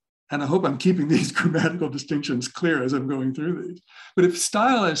 and I hope I'm keeping these grammatical distinctions clear as I'm going through these, but if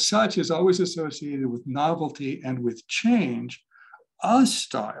style as such is always associated with novelty and with change, a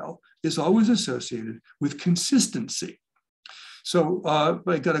style is always associated with consistency. So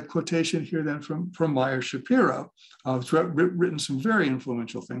I got a quotation here then from Meyer Shapiro, who's written some very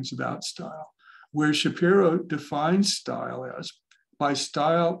influential things about style, where Shapiro defines style as, by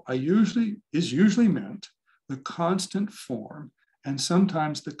style is usually meant the constant form and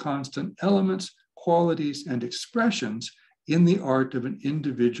sometimes the constant elements, qualities, and expressions in the art of an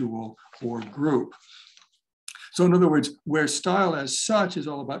individual or group. So in other words, where style as such is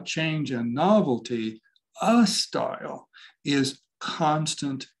all about change and novelty, a style is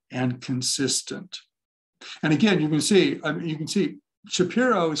constant and consistent. And again, you can see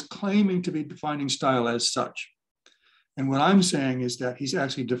Shapiro is claiming to be defining style as such. And what I'm saying is that he's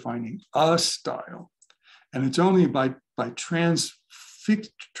actually defining a style. And it's only by translating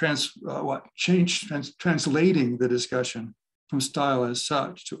the discussion from style as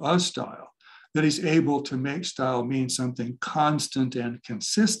such to a style that he's able to make style mean something constant and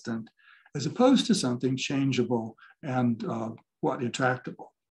consistent, as opposed to something changeable and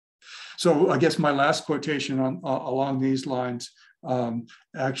intractable. So I guess my last quotation along these lines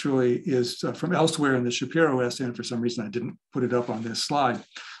actually is from elsewhere in the Shapiro essay, and for some reason I didn't put it up on this slide.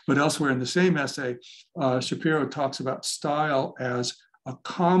 But elsewhere in the same essay, Shapiro talks about style as a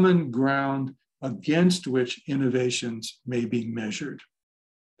common ground against which innovations may be measured.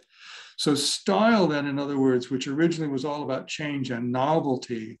 So style then, in other words, which originally was all about change and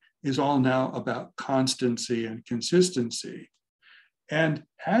novelty, is all now about constancy and consistency. And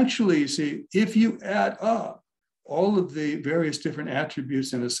actually, you see, if you add up all of the various different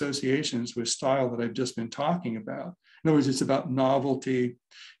attributes and associations with style that I've just been talking about, in other words, it's about novelty,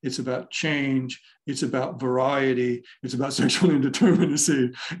 it's about change, it's about variety, it's about sexual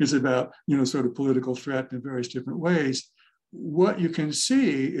indeterminacy, it's about, sort of political threat in various different ways. What you can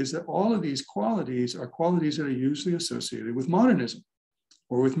see is that all of these qualities are qualities that are usually associated with modernism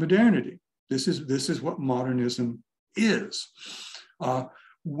or with modernity. This is what modernism is.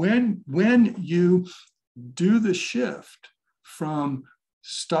 When you do the shift from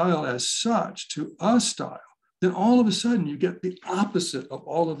style as such to a style, then all of a sudden you get the opposite of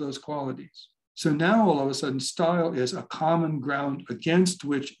all of those qualities. So now all of a sudden style is a common ground against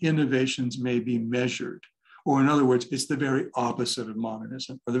which innovations may be measured. Or in other words, it's the very opposite of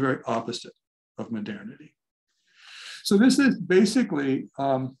modernism, or the very opposite of modernity. So this is basically,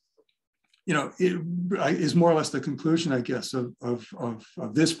 is more or less the conclusion, I guess, of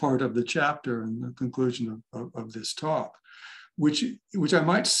this part of the chapter and the conclusion of this talk, which I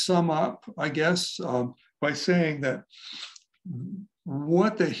might sum up, I guess, by saying that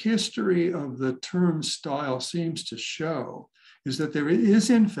what the history of the term style seems to show is that there is,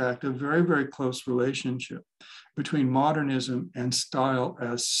 in fact, a very, very close relationship between modernism and style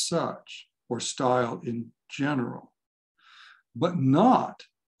as such, or style in general, but not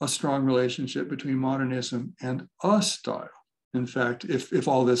a strong relationship between modernism and a style. In fact, if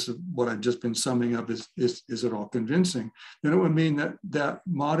all this, what I've just been summing up is at all convincing, then it would mean that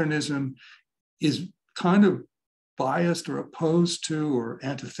modernism is kind of biased or opposed to or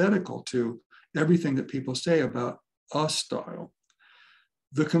antithetical to everything that people say about a style.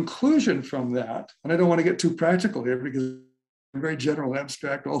 The conclusion from that, and I don't want to get too practical here because I'm very general and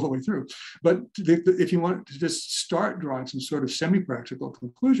abstract all the way through, but if you want to just start drawing some sort of semi-practical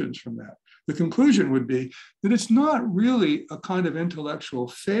conclusions from that, the conclusion would be that it's not really a kind of intellectual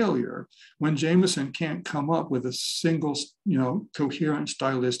failure when Jameson can't come up with a single, coherent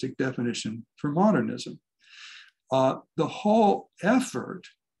stylistic definition for modernism. The whole effort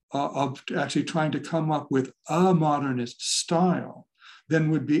of actually trying to come up with a modernist style then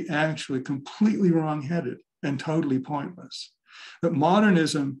would be actually completely wrong-headed and totally pointless. That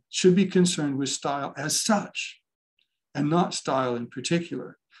modernism should be concerned with style as such and not style in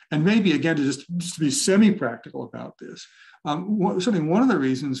particular. And maybe, again, to just be semi-practical about this, certainly one of the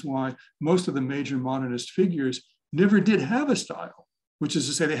reasons why most of the major modernist figures never did have a style, which is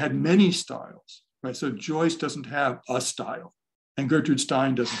to say they had many styles, right? So Joyce doesn't have a style, and Gertrude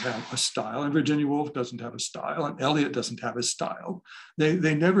Stein doesn't have a style, and Virginia Woolf doesn't have a style, and Eliot doesn't have a style.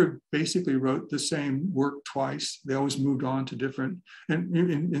 They never basically wrote the same work twice. They always moved on to different, and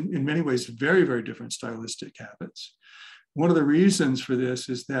in many ways, very, very different stylistic habits. One of the reasons for this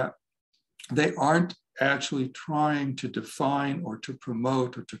is that they aren't actually trying to define or to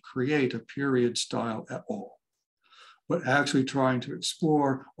promote or to create a period style at all, but actually trying to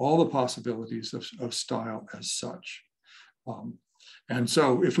explore all the possibilities of style as such. And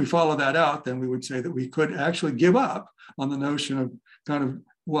so if we follow that out, then we would say that we could actually give up on the notion of kind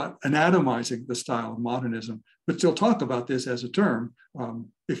of anatomizing the style of modernism, but still talk about this as a term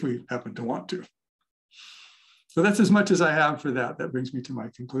if we happen to want to. So that's as much as I have for that. That brings me to my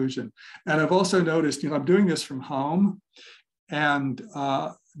conclusion. And I've also noticed, I'm doing this from home, and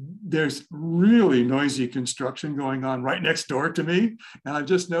there's really noisy construction going on right next door to me. And I've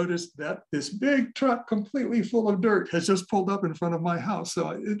just noticed that this big truck completely full of dirt has just pulled up in front of my house. So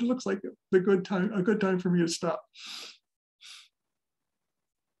it looks like a good time for me to stop.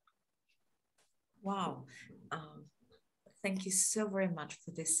 Wow. Thank you so very much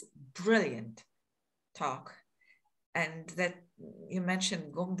for this brilliant talk. And that you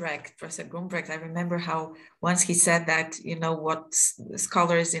mentioned Gumbrecht, Professor Gumbrecht. I remember how once he said that, what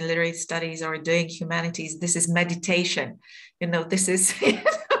scholars in literary studies are doing, humanities, this is meditation. This is,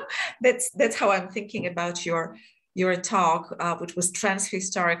 that's how I'm thinking about your talk, which was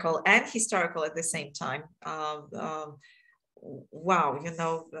transhistorical and historical at the same time. Wow,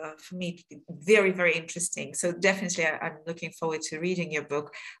 for me, very, very interesting. So definitely I'm looking forward to reading your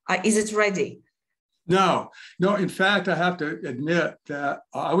book. Is it ready? No, in fact, I have to admit that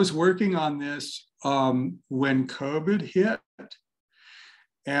I was working on this when COVID hit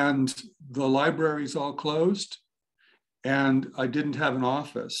and the libraries all closed and I didn't have an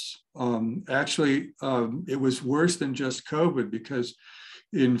office. Actually, it was worse than just COVID because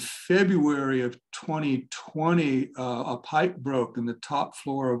in February of 2020, a pipe broke in the top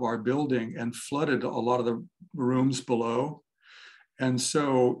floor of our building and flooded a lot of the rooms below. And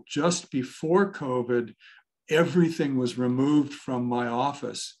so just before COVID, everything was removed from my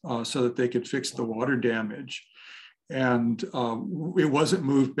office so that they could fix the water damage. And it wasn't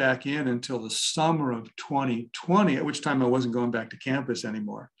moved back in until the summer of 2020, at which time I wasn't going back to campus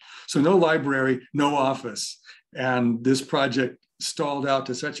anymore. So no library, no office. And this project stalled out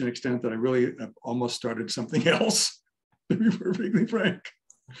to such an extent that I really almost started something else, to be perfectly frank.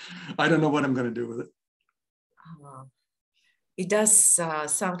 I don't know what I'm going to do with it. It does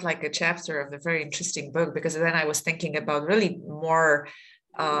sound like a chapter of a very interesting book, because then I was thinking about really more,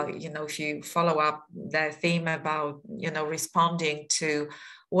 if you follow up the theme about, responding to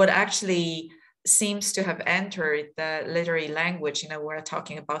what actually seems to have entered the literary language. We're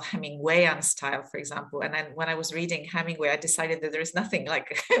talking about Hemingwayan style, for example. And then when I was reading Hemingway, I decided that there is nothing like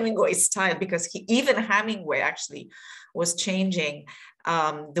a Hemingway style, because even Hemingway actually was changing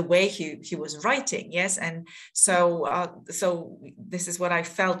the way he was writing, yes. And so so this is what I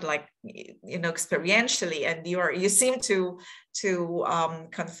felt like, you know, experientially, and you seem to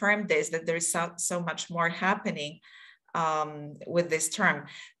confirm this, that there is so much more happening with this term.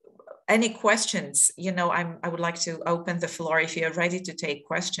 Any questions? You know, I would like to open the floor if you're ready to take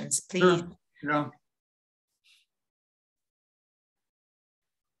questions, please. Sure. Yeah.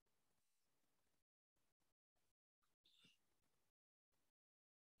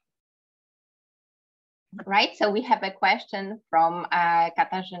 Right, so we have a question from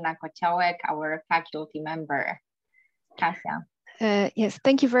Katarzyna Kociołek, our faculty member. Kasia. Yes,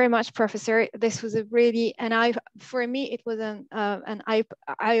 thank you very much, Professor. This was a really, for me, it was an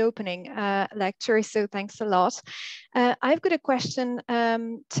eye-opening lecture, so thanks a lot. I've got a question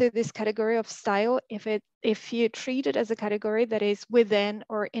to this category of style, if you treat it as a category that is within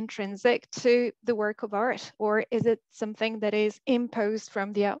or intrinsic to the work of art, or is it something that is imposed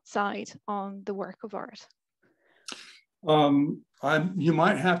from the outside on the work of art? You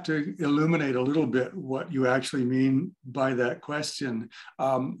might have to illuminate a little bit what you actually mean by that question.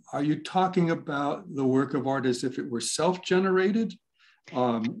 Are you talking about the work of art as if it were self-generated?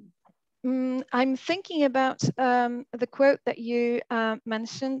 I'm thinking about the quote that you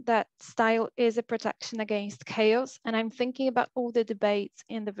mentioned, that style is a protection against chaos. And I'm thinking about all the debates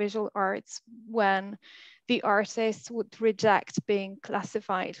in the visual arts when the artists would reject being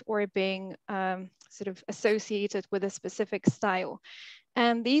classified or being sort of associated with a specific style.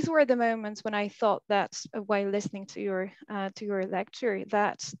 And these were the moments when I thought that, while listening to your lecture,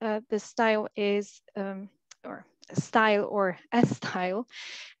 that the style is, or a style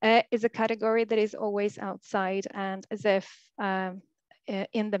is a category that is always outside and as if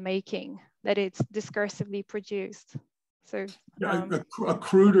in the making, that it's discursively produced. So a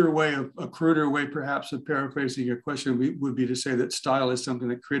cruder way perhaps of paraphrasing your question would be to say that style is something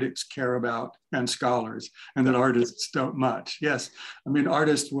that critics care about and scholars, and that artists don't much. Yes, I mean,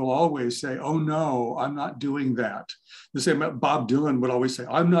 artists will always say, oh no, I'm not doing that. The same about Bob Dylan would always say,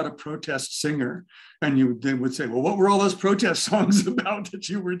 I'm not a protest singer. And you then would say, well, what were all those protest songs about that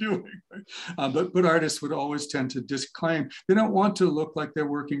you were doing? But artists would always tend to disclaim. They don't want to look like they're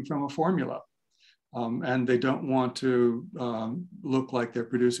working from a formula. And they don't want to look like they're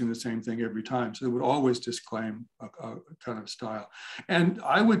producing the same thing every time. So they would always disclaim a kind of style. And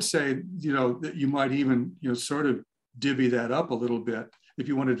I would say, you know, that you might even, you know, sort of divvy that up a little bit if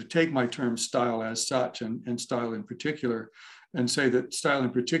you wanted to take my term style as such and style in particular, and say that style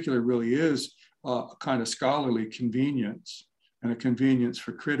in particular really is a kind of scholarly convenience and a convenience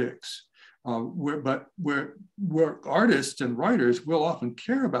for critics. Where artists and writers will often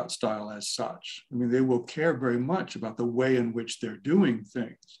care about style as such. I mean, they will care very much about the way in which they're doing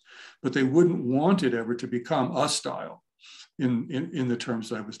things, but they wouldn't want it ever to become a style in the terms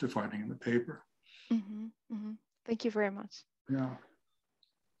that I was defining in the paper. Mm-hmm, mm-hmm. Thank you very much. Yeah.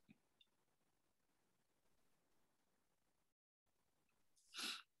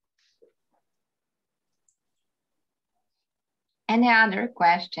 Any other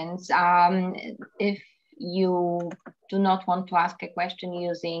questions? If you do not want to ask a question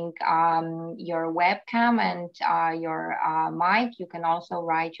using your webcam and your mic, you can also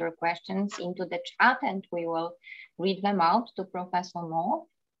write your questions into the chat and we will read them out to Professor Moore.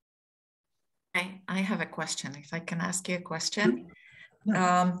 I have a question, if I can ask you a question.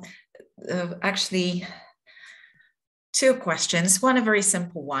 Yeah. Actually, two questions. One, a very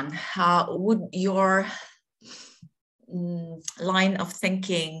simple one. Would your line of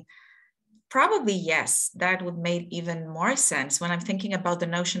thinking, probably yes, that would make even more sense when I'm thinking about the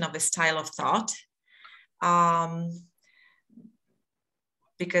notion of a style of thought,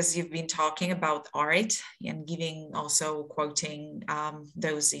 because you've been talking about art and also quoting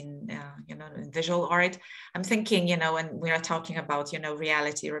those in in visual art. I'm thinking, you know, and we are talking about, you know,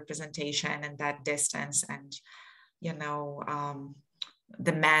 reality representation and that distance and, you know,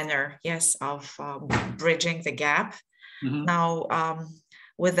 the manner, yes, of bridging the gap. Mm-hmm. Now,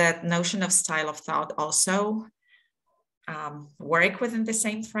 with that notion of style of thought also work within the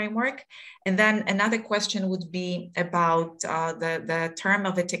same framework. And then another question would be about the term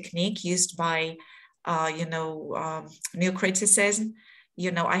of a technique used by, new criticism.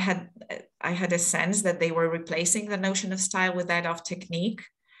 You know, I had a sense that they were replacing the notion of style with that of technique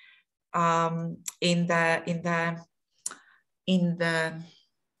that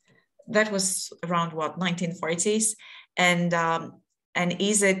was around what, 1940s. And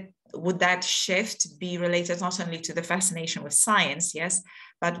would that shift be related not only to the fascination with science, yes,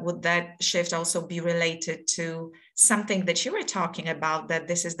 but would that shift also be related to something that you were talking about, that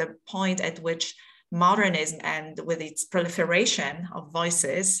this is the point at which modernism and with its proliferation of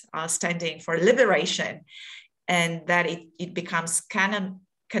voices standing for liberation, and that it becomes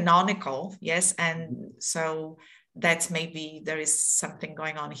canonical, yes, and so that's maybe there is something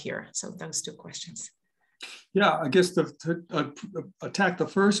going on here. So those two questions. Yeah, I guess to attack the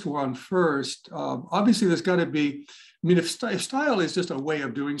first one first, obviously there's got to be, I mean, if style is just a way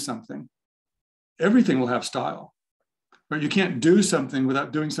of doing something, everything will have style, right? You can't do something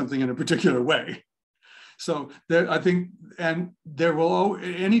without doing something in a particular way. So there, I think, and there will,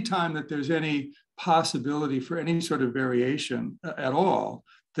 any time that there's any possibility for any sort of variation at all,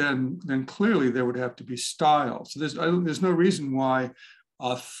 then clearly there would have to be style. So there's no reason why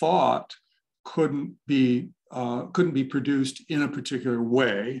a thought couldn't be produced in a particular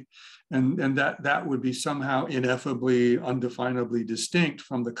way, and that would be somehow ineffably, undefinably distinct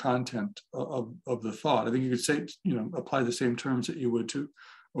from the content of the thought. I think you could say, apply the same terms that you would to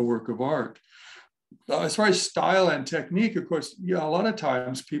a work of art. As far as style and technique, of course, yeah, a lot of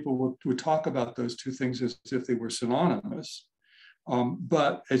times people would talk about those two things as if they were synonymous.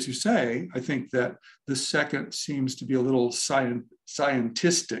 But as you say, I think that the second seems to be a little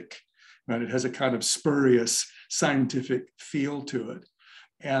scientistic, right? It has a kind of spurious scientific feel to it.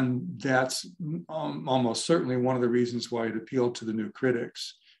 And that's almost certainly one of the reasons why it appealed to the new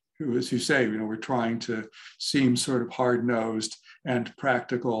critics, who, as you say, we're trying to seem sort of hard-nosed and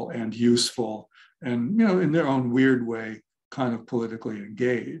practical and useful and, in their own weird way, kind of politically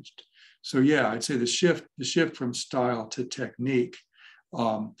engaged. So yeah, I'd say the shift from style to technique.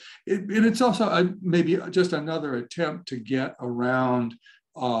 And it's also maybe just another attempt to get around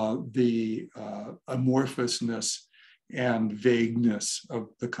the amorphousness and vagueness of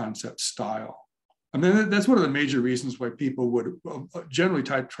the concept style. I mean, that's one of the major reasons why people would generally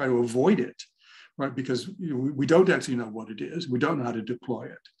try to avoid it, right? Because we don't actually know what it is. We don't know how to deploy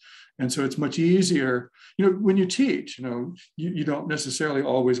it. And so it's much easier, when you teach, you don't necessarily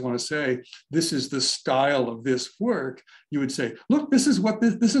always want to say, this is the style of this work. You would say, look, this is what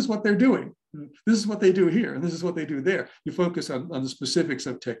they're doing. This is what they do here, and this is what they do there. You focus on the specifics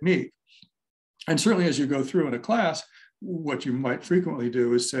of technique. And certainly as you go through in a class, what you might frequently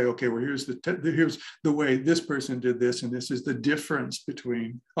do is say, okay, well, here's the way this person did this, and this is the difference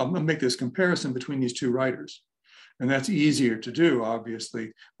between, I'll make this comparison between these two writers. And that's easier to do,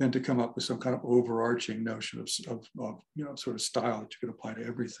 obviously, than to come up with some kind of overarching notion of sort of style that you could apply to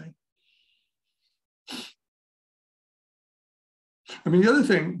everything. I mean, the other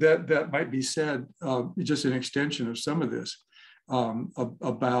thing that might be said, just an extension of some of this,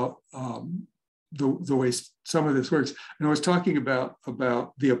 about the way some of this works. And I was talking about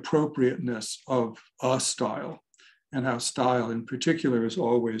the appropriateness of a style, and how style in particular is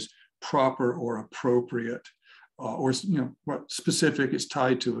always proper or appropriate. Or what specific is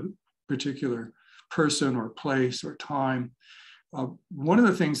tied to a particular person or place or time. One of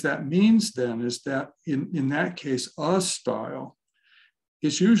the things that means then is that in that case, a style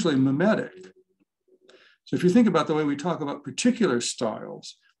is usually mimetic. So if you think about the way we talk about particular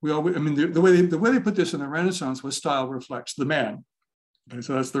styles, the way they put this in the Renaissance was style reflects the man. Okay,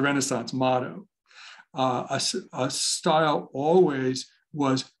 so that's the Renaissance motto. A style always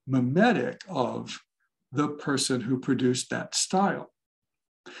was mimetic of the person who produced that style.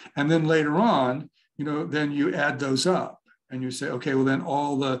 And then later on, then you add those up and you say, okay, well then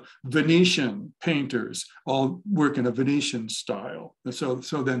all the Venetian painters all work in a Venetian style. And so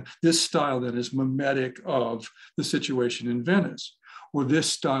then this style then is mimetic of the situation in Venice. Or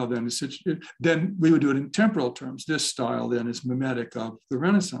this style then we would do it in temporal terms. This style then is mimetic of the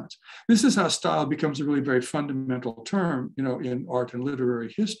Renaissance. This is how style becomes a really very fundamental term, in art and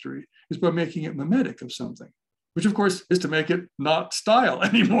literary history, is by making it mimetic of something, which of course is to make it not style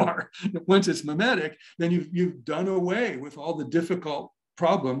anymore. Once it's mimetic, then you've done away with all the difficult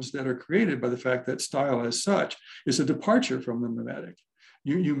problems that are created by the fact that style as such is a departure from the mimetic.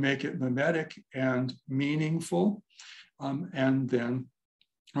 You make it mimetic and meaningful. And then,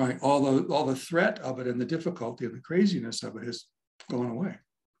 right, all the threat of it and the difficulty and the craziness of it has gone away.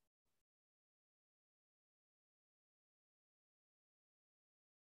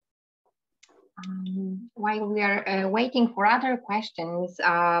 While we are waiting for other questions,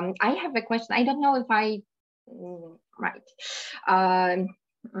 I have a question. I don't know if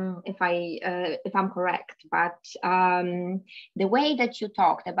if I'm correct, but the way that you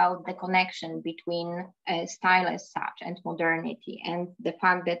talked about the connection between style as such and modernity, and the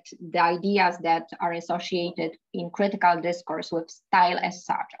fact that the ideas that are associated in critical discourse with style as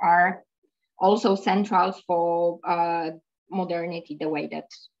such are also central for modernity, the way that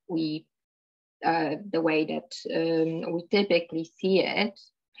we typically see it.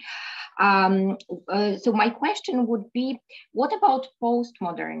 So my question would be, what about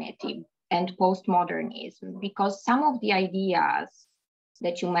postmodernity and postmodernism? Because some of the ideas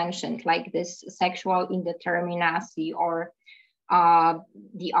that you mentioned, like this sexual indeterminacy or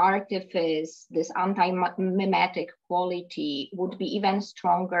the artifice, this anti-mimetic quality would be even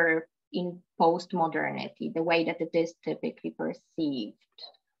stronger in postmodernity, the way that it is typically perceived.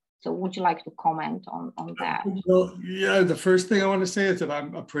 So would you like to comment on that? Well, yeah, the first thing I want to say is that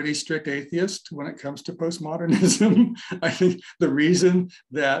I'm a pretty strict atheist when it comes to postmodernism. I think the reason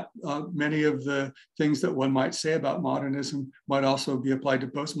that many of the things that one might say about modernism might also be applied to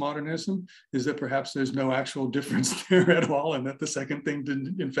postmodernism is that perhaps there's no actual difference there at all, and that the second thing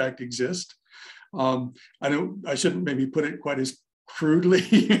didn't in fact exist. I shouldn't maybe put it quite as crudely,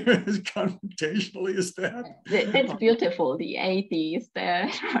 as confrontationally as that. That's beautiful, the atheist,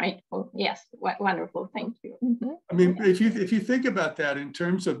 right? Yes, wonderful, thank you. Mm-hmm. I mean, if you think about that in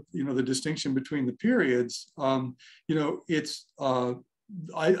terms of, you know, the distinction between the periods, you know, it's,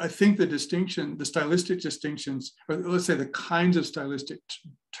 I think the distinction, the stylistic distinctions, or let's say the kinds of stylistic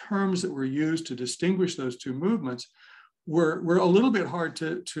terms that were used to distinguish those two movements were a little bit hard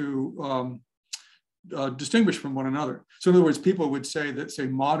to distinguish from one another. So in other words, people would say that, say,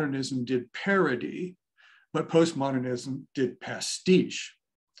 modernism did parody, but postmodernism did pastiche.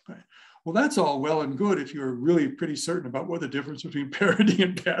 Okay. Well, that's all well and good if you're really pretty certain about what the difference between parody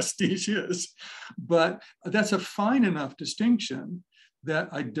and pastiche is. But that's a fine enough distinction that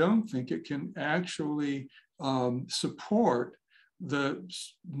I don't think it can actually support the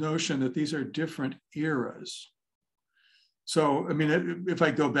notion that these are different eras. So, I mean, if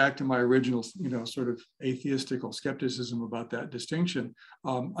I go back to my original, you know, sort of atheistical skepticism about that distinction,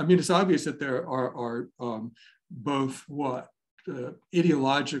 I mean, it's obvious that there are both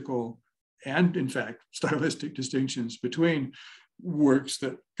ideological and, in fact, stylistic distinctions between works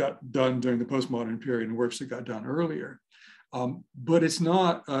that got done during the postmodern period and works that got done earlier. But it's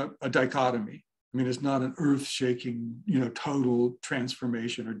not a dichotomy. I mean, it's not an earth-shaking, you know, total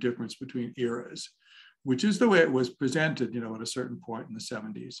transformation or difference between eras, which is the way it was presented, you know, at a certain point in the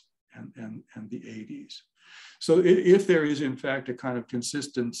 70s and the 80s. So if there is, in fact, a kind of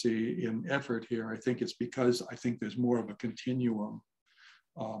consistency in effort here, I think it's because I think there's more of a continuum.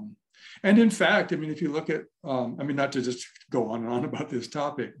 And in fact, I mean, if you look at, I mean, not to just go on and on about this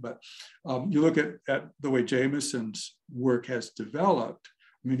topic, but you look at the way Jameson's work has developed.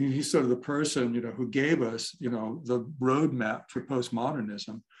 I mean, he's sort of the person, you know, who gave us, you know, the roadmap for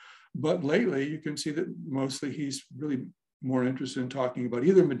postmodernism. But lately, you can see that mostly he's really more interested in talking about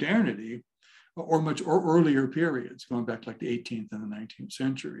either modernity or much earlier periods, going back like the 18th and the 19th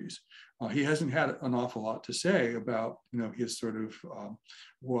centuries. He hasn't had an awful lot to say about, you know, his sort of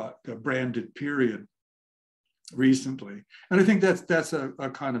branded period recently. And I think that's a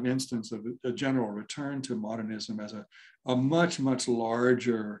kind of instance of a general return to modernism as a much, much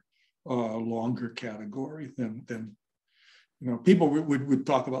larger, longer category than you know, people would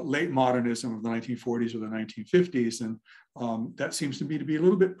talk about late modernism of the 1940s or the 1950s, and that seems to me to be a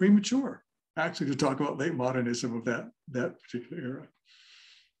little bit premature, actually, to talk about late modernism of that particular era.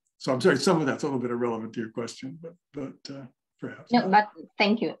 So I'm sorry, some of that's a little bit irrelevant to your question, but perhaps. No, but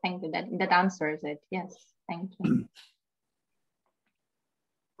thank you. That answers it. Yes, thank you.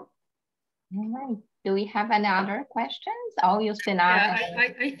 All right. Do we have any other questions? Oh, Justina. Yeah,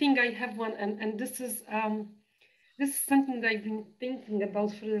 I think I have one, and this is something that I've been thinking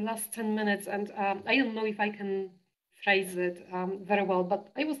about for the last 10 minutes, and I don't know if I can phrase it very well, but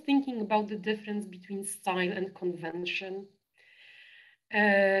I was thinking about the difference between style and convention.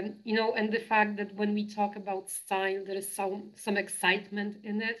 You know, and the fact that when we talk about style, there is some excitement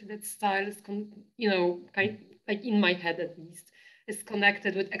in it, that style is, you know, kind like in my head at least, is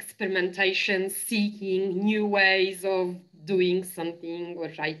connected with experimentation, seeking new ways of doing something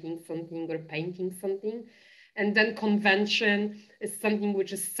or writing something or painting something. And then convention is something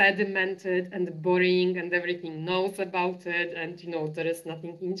which is sedimented and boring and everything knows about it. And, you know, there is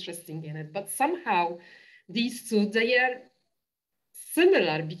nothing interesting in it. But somehow these two, they are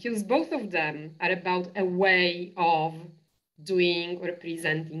similar because both of them are about a way of doing or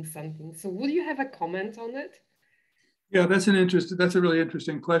presenting something. So would you have a comment on it? Yeah, that's a really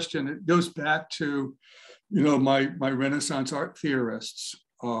interesting question. It goes back to, you know, my Renaissance art theorists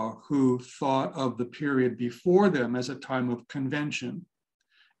who thought of the period before them as a time of convention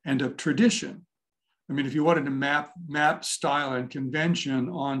and of tradition. I mean, if you wanted to map style and convention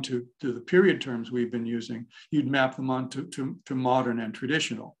onto the period terms we've been using, you'd map them onto to modern and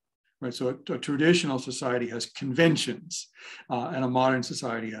traditional, right? So a traditional society has conventions and a modern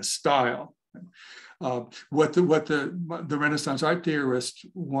society has style. What the Renaissance art theorists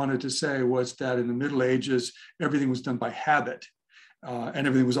wanted to say was that in the Middle Ages, everything was done by habit. And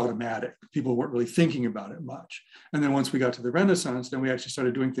everything was automatic. People weren't really thinking about it much. And then once we got to the Renaissance, then we actually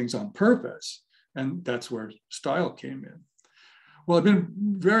started doing things on purpose. And that's where style came in. Well, I've been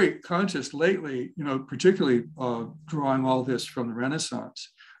very conscious lately, particularly drawing all this from the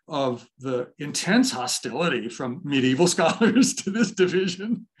Renaissance, of the intense hostility from medieval scholars to this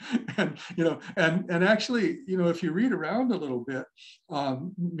division. And, and actually, if you read around a little bit,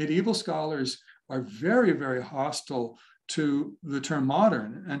 medieval scholars are very, very hostile to the term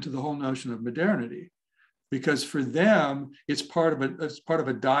modern and to the whole notion of modernity, because for them it's part of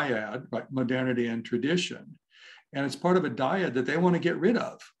a dyad, like modernity and tradition, and it's part of a dyad that they want to get rid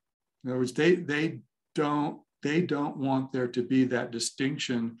of. In other words, they don't want there to be that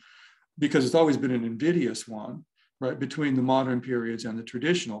distinction, because it's always been an invidious one, right, between the modern periods and the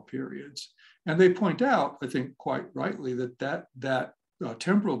traditional periods. And they point out, I think quite rightly, that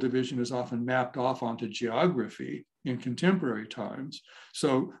temporal division is often mapped off onto geography in contemporary times.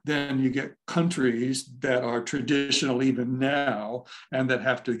 So then you get countries that are traditional even now and that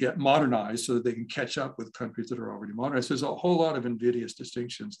have to get modernized so that they can catch up with countries that are already modernized. There's a whole lot of invidious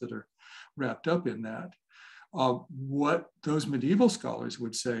distinctions that are wrapped up in that. What those medieval scholars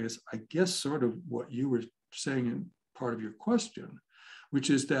would say is, I guess, sort of what you were saying in part of your question,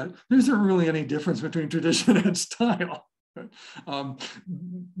 which is that there isn't really any difference between tradition and style.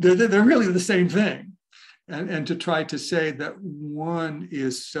 They're really the same thing. And to try to say that one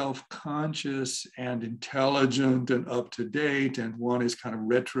is self-conscious and intelligent and up-to-date, and one is kind of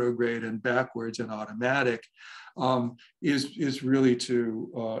retrograde and backwards and automatic, is really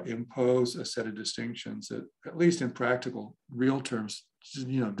to impose a set of distinctions that, at least in practical, real terms,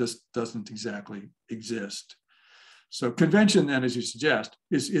 just doesn't exactly exist. So convention, then, as you suggest,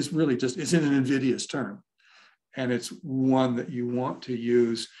 is really just, it's an invidious term. And it's one that you want to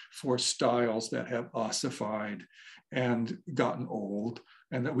use for styles that have ossified and gotten old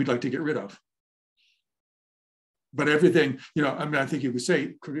and that we'd like to get rid of. But everything, I think you could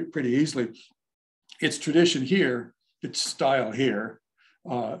say pretty easily, it's tradition here, it's style here.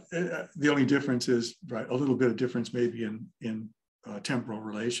 The only difference is, right, a little bit of difference maybe in temporal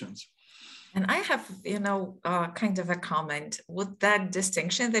relations. And I have, kind of a comment. Would that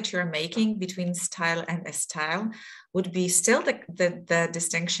distinction that you're making between style and a style would be still the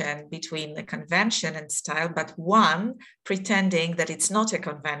distinction between the convention and style, but one pretending that it's not a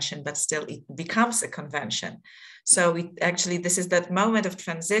convention, but still it becomes a convention. So this is that moment of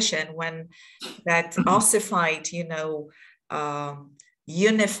transition when that ossified,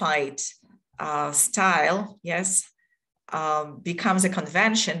 unified style, yes, becomes a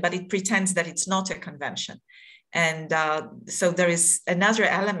convention, but it pretends that it's not a convention. And so there is another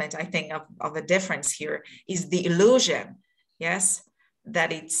element, I think, of a difference here is the illusion, yes,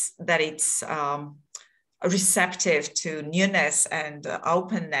 that it's receptive to newness and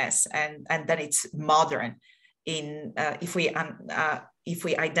openness, and that it's modern. If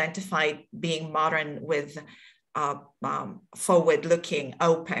we identify being modern with forward-looking,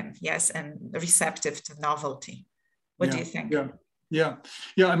 open, yes, and receptive to novelty. What do you think? Yeah.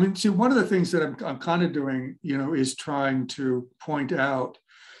 I mean, see, one of the things that I'm kind of doing, is trying to point out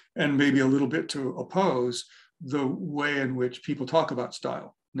and maybe a little bit to oppose the way in which people talk about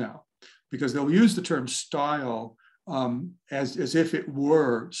style now, because they'll use the term style as if it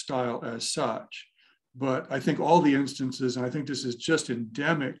were style as such. But I think all the instances, and I think this is just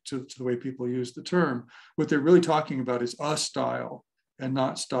endemic to the way people use the term, what they're really talking about is a style and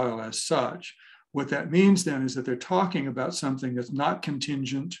not style as such. What that means then is that they're talking about something that's not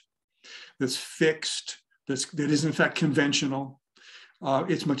contingent, that's fixed, that is in fact conventional.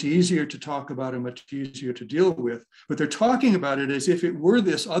 It's much easier to talk about and much easier to deal with, but they're talking about it as if it were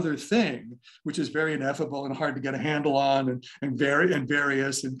this other thing, which is very ineffable and hard to get a handle on and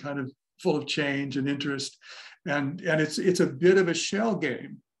various and kind of full of change and interest. And it's a bit of a shell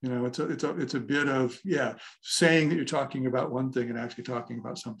game. It's a bit of, saying that you're talking about one thing and actually talking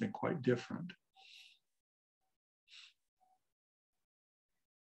about something quite different.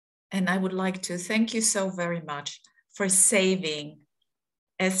 And I would like to thank you so very much for saving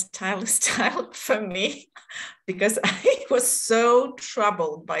a style for me, because I was so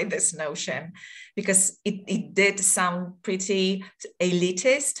troubled by this notion, because it did sound pretty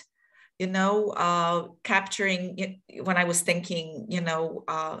elitist, capturing, when I was thinking,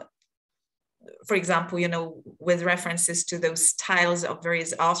 for example, with references to those styles of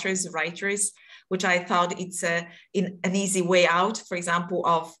various authors, writers, which I thought it's an easy way out, for example,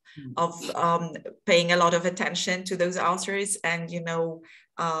 of paying a lot of attention to those authors and,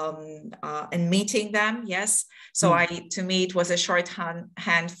 and meeting them. Yes. So to me, it was a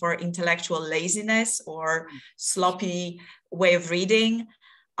shorthand for intellectual laziness or sloppy way of reading.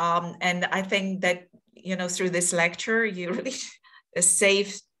 And I think that, through this lecture, you really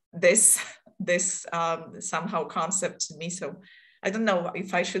saved this somehow concept to me. So I don't know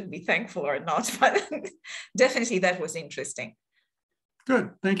if I should be thankful or not, but definitely that was interesting. Good,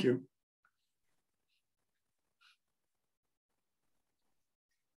 thank you.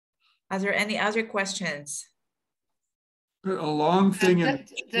 Are there any other questions? A long thing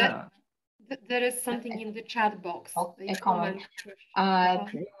there is something in the chat box. A comment.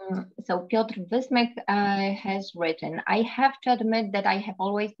 So Piotr Wysmek has written, I have to admit that I have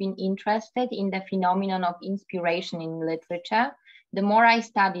always been interested in the phenomenon of inspiration in literature. The more I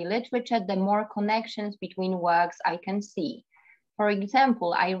study literature, the more connections between works I can see. For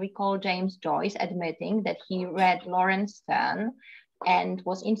example, I recall James Joyce admitting that he read Lawrence Sterne and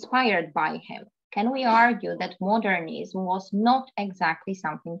was inspired by him. Can we argue that modernism was not exactly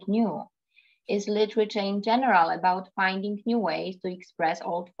something new? Is literature in general about finding new ways to express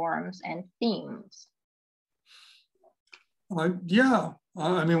old forms and themes? Yeah,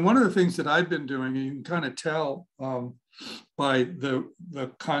 I mean, one of the things that I've been doing, and you can kind of tell by the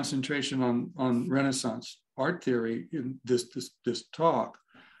concentration on Renaissance art theory in this talk,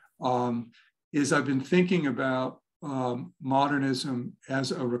 is I've been thinking about modernism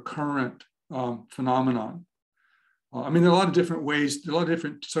as a recurrent phenomenon. I mean, there are a lot of different ways, a lot of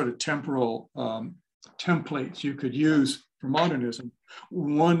different sort of temporal templates you could use for modernism.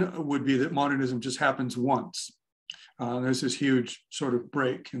 One would be that modernism just happens once. There's this huge sort of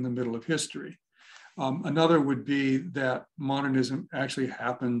break in the middle of history. Another would be that modernism actually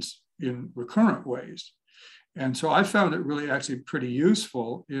happens in recurrent ways. And so I found it really actually pretty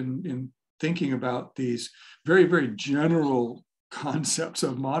useful in thinking about these very, very general concepts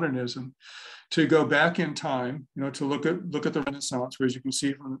of modernism, to go back in time, to look at the Renaissance, where, as you can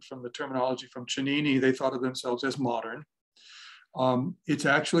see from the terminology from Cennini, they thought of themselves as modern. It's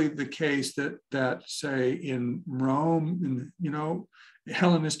actually the case that say in Rome, in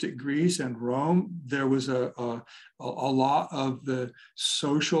Hellenistic Greece and Rome, there was a lot of the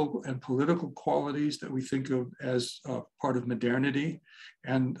social and political qualities that we think of as part of modernity,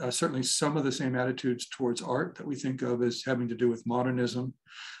 and certainly some of the same attitudes towards art that we think of as having to do with modernism.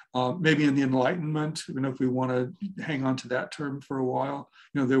 Maybe in the Enlightenment, if we want to hang on to that term for a while,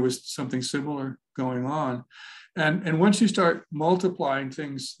 there was something similar going on. And once you start multiplying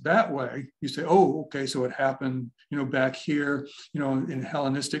things that way, you say, oh, okay, so it happened, back here, in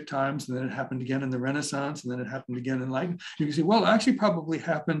Hellenistic times, and then it happened again in the Renaissance, and then it happened again in Enlightenment. You can see, well, it actually probably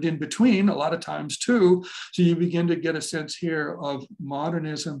happened in between a lot of times too. So you begin to get a sense here of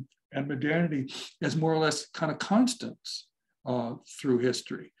modernism and modernity as more or less kind of constants through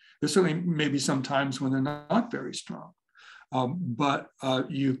history. There's certainly maybe some times when they're not very strong. But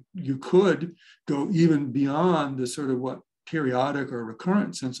you could go even beyond the sort of what periodic or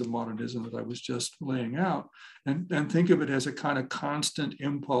recurrent sense of modernism that I was just laying out, and think of it as a kind of constant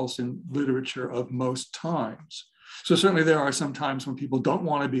impulse in literature of most times. So certainly there are some times when people don't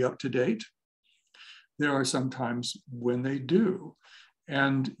want to be up to date. There are some times when they do.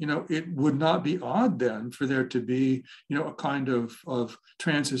 And, it would not be odd then for there to be, a kind of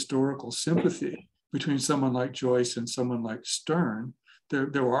transhistorical sympathy between someone like Joyce and someone like Sterne.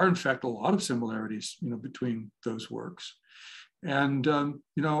 There are, in fact, a lot of similarities, between those works. And,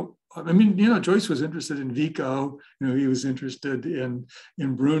 Joyce was interested in Vico, he was interested in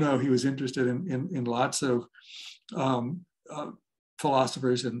Bruno, he was interested in lots of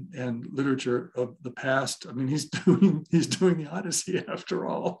philosophers and literature of the past. I mean, he's doing the Odyssey after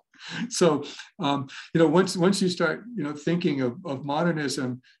all. So, once you start, thinking of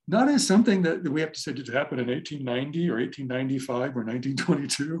modernism, not as something that we have to say, did it happen in 1890 or 1895 or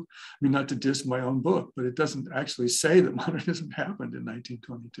 1922? I mean, not to diss my own book, but it doesn't actually say that modernism happened in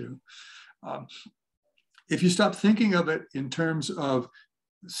 1922. If you stop thinking of it in terms of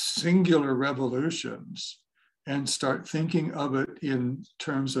singular revolutions, and start thinking of it in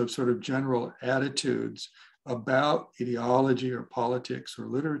terms of sort of general attitudes about ideology or politics or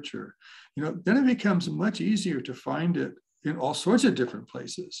literature, then it becomes much easier to find it in all sorts of different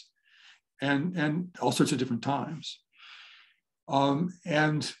places and all sorts of different times.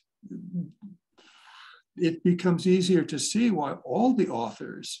 And it becomes easier to see why all the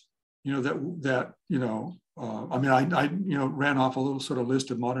authors, I ran off a little sort of list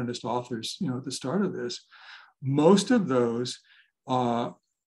of modernist authors, at the start of this. Most of those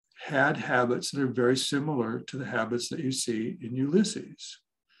had habits that are very similar to the habits that you see in Ulysses.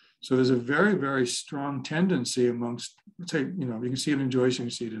 So there's a very, very strong tendency amongst, say, you know, you can see it in Joyce, you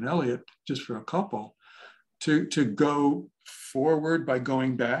can see it in Eliot, just for a couple, to go forward by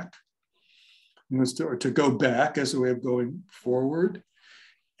going back, you know, or to go back as a way of going forward.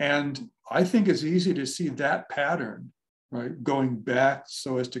 And I think it's easy to see that pattern, right? Going back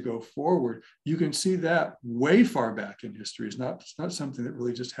so as to go forward. You can see that way far back in history. It's not something that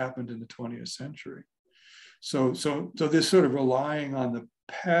really just happened in the 20th century. So this sort of relying on the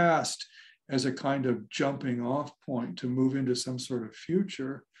past as a kind of jumping off point to move into some sort of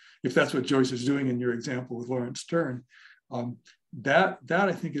future, if that's what Joyce is doing in your example with Lawrence Stern, that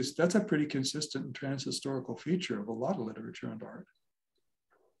I think that's a pretty consistent and transhistorical feature of a lot of literature and art.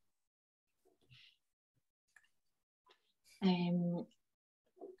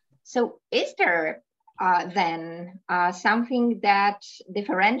 So is there then something that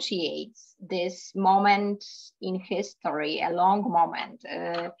differentiates this moment in history, a long moment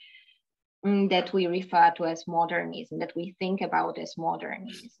that we refer to as modernism, that we think about as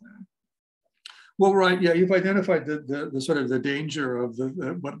modernism? Well, right, yeah, you've identified the sort of the danger of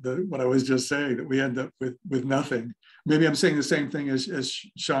what I was just saying, that we end up with nothing. Maybe I'm saying the same thing as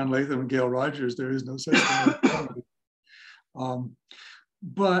Sean Latham and Gail Rogers. There is no such thing.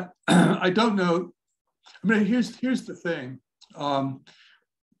 But I don't know. I mean, here's the thing.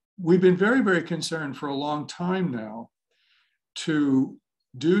 We've been very, very concerned for a long time now to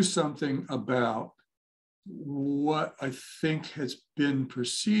do something about what I think has been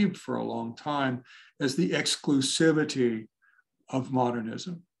perceived for a long time as the exclusivity of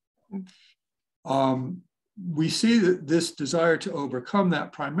modernism. We see that this desire to overcome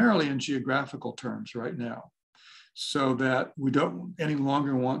that primarily in geographical terms right now, so that we don't any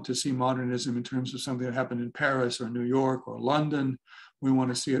longer want to see modernism in terms of something that happened in Paris or New York or London. We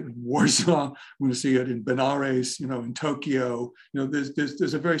want to see it in Warsaw. We want to see it in Benares, you know, in Tokyo. You know,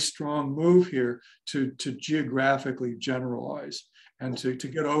 there's a very strong move here to geographically generalize and to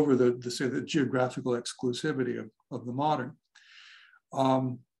get over the geographical exclusivity of the modern.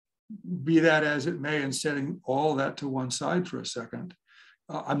 Be that as it may, and setting all that to one side for a second,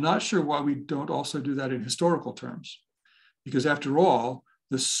 I'm not sure why we don't also do that in historical terms, because after all,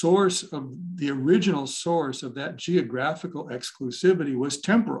 the original source of that geographical exclusivity was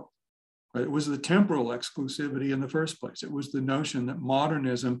temporal, right? It was the temporal exclusivity in the first place. It was the notion that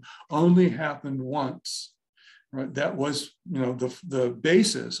modernism only happened once, right? That was, you know, the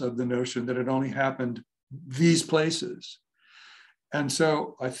basis of the notion that it only happened these places. And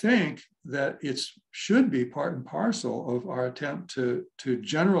so I think that it should be part and parcel of our attempt to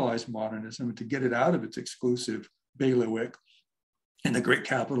generalize modernism and to get it out of its exclusive bailiwick in the great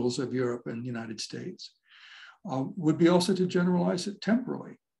capitals of Europe and the United States, would be also to generalize it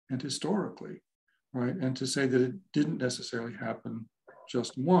temporally and historically, right? And to say that it didn't necessarily happen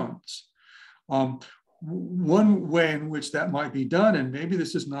just once. One way in which that might be done, and maybe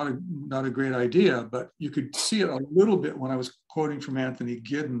this is not a great idea, but you could see it a little bit when I was quoting from Anthony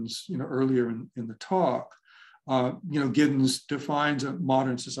Giddens, you know, earlier in the talk. You know, Giddens defines a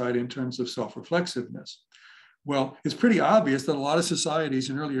modern society in terms of self-reflexiveness. Well, it's pretty obvious that a lot of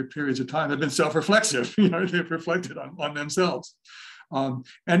societies in earlier periods of time have been self-reflexive. You know, they've reflected on themselves.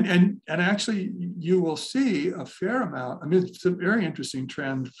 And actually, you will see a fair amount. I mean, it's a very interesting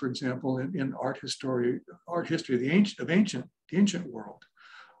trend, for example, in art history of the ancient world,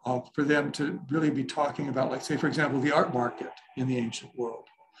 for them to really be talking about, like, say, for example, the art market in the ancient world,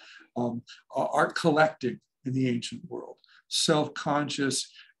 art collecting in the ancient world,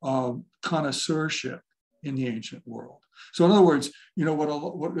 self-conscious connoisseurship in the ancient world. So in other words, you know,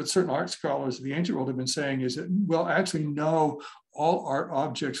 what certain art scholars of the ancient world have been saying is that, well, actually, no, all art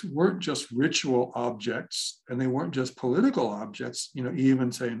objects weren't just ritual objects, and they weren't just political objects, you know,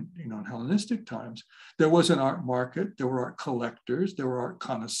 even say, you know, in Hellenistic times. There was an art market, there were art collectors, there were art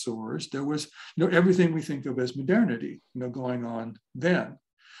connoisseurs, there was, you know, everything we think of as modernity, you know, going on then.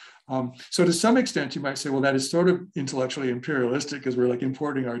 So to some extent, you might say, well, that is sort of intellectually imperialistic, because we're like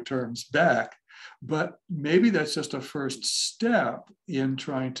importing our terms back. But maybe that's just a first step in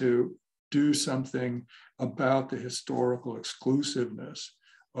trying to do something about the historical exclusiveness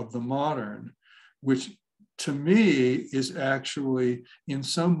of the modern, which to me is actually in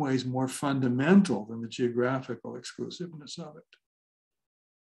some ways more fundamental than the geographical exclusiveness of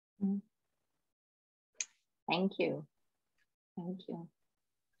it. Thank you. Thank you.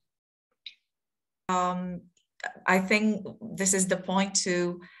 I think this is the point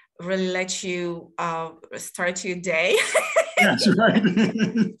to really let you start your day. That's right.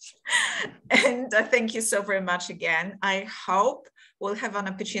 And thank you so very much again. I hope we'll have an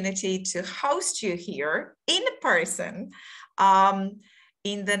opportunity to host you here in person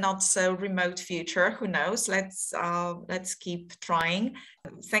in the not so remote future. Who knows? Let's keep trying.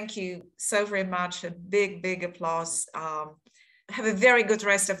 Thank you so very much. A big applause. Have a very good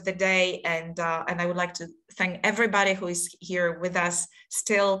rest of the day, and I would like to thank everybody who is here with us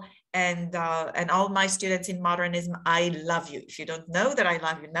still, and all my students in modernism. I love you. If you don't know that I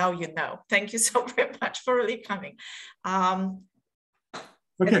love you, now you know. Thank you so very much for really coming.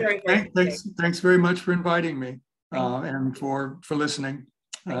 Okay, thanks very much for inviting me and for listening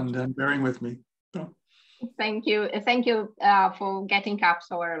and bearing with me. So. Thank you for getting up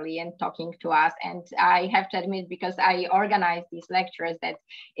so early and talking to us. And I have to admit, because I organized these lectures, that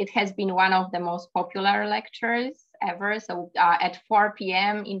it has been one of the most popular lectures ever. So at 4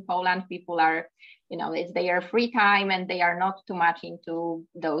 p.m. in Poland, people are, it's their free time and they are not too much into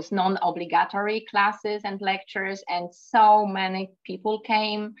those non-obligatory classes and lectures. And so many people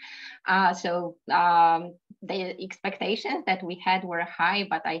came. The expectations that we had were high,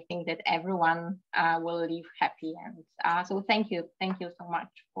 but I think that everyone will leave happy. And so thank you so much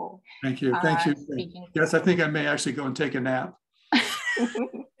for thank you. Speaking. Yes, I think I may actually go and take a nap.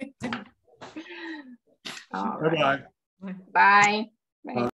 All right. Bye. Bye.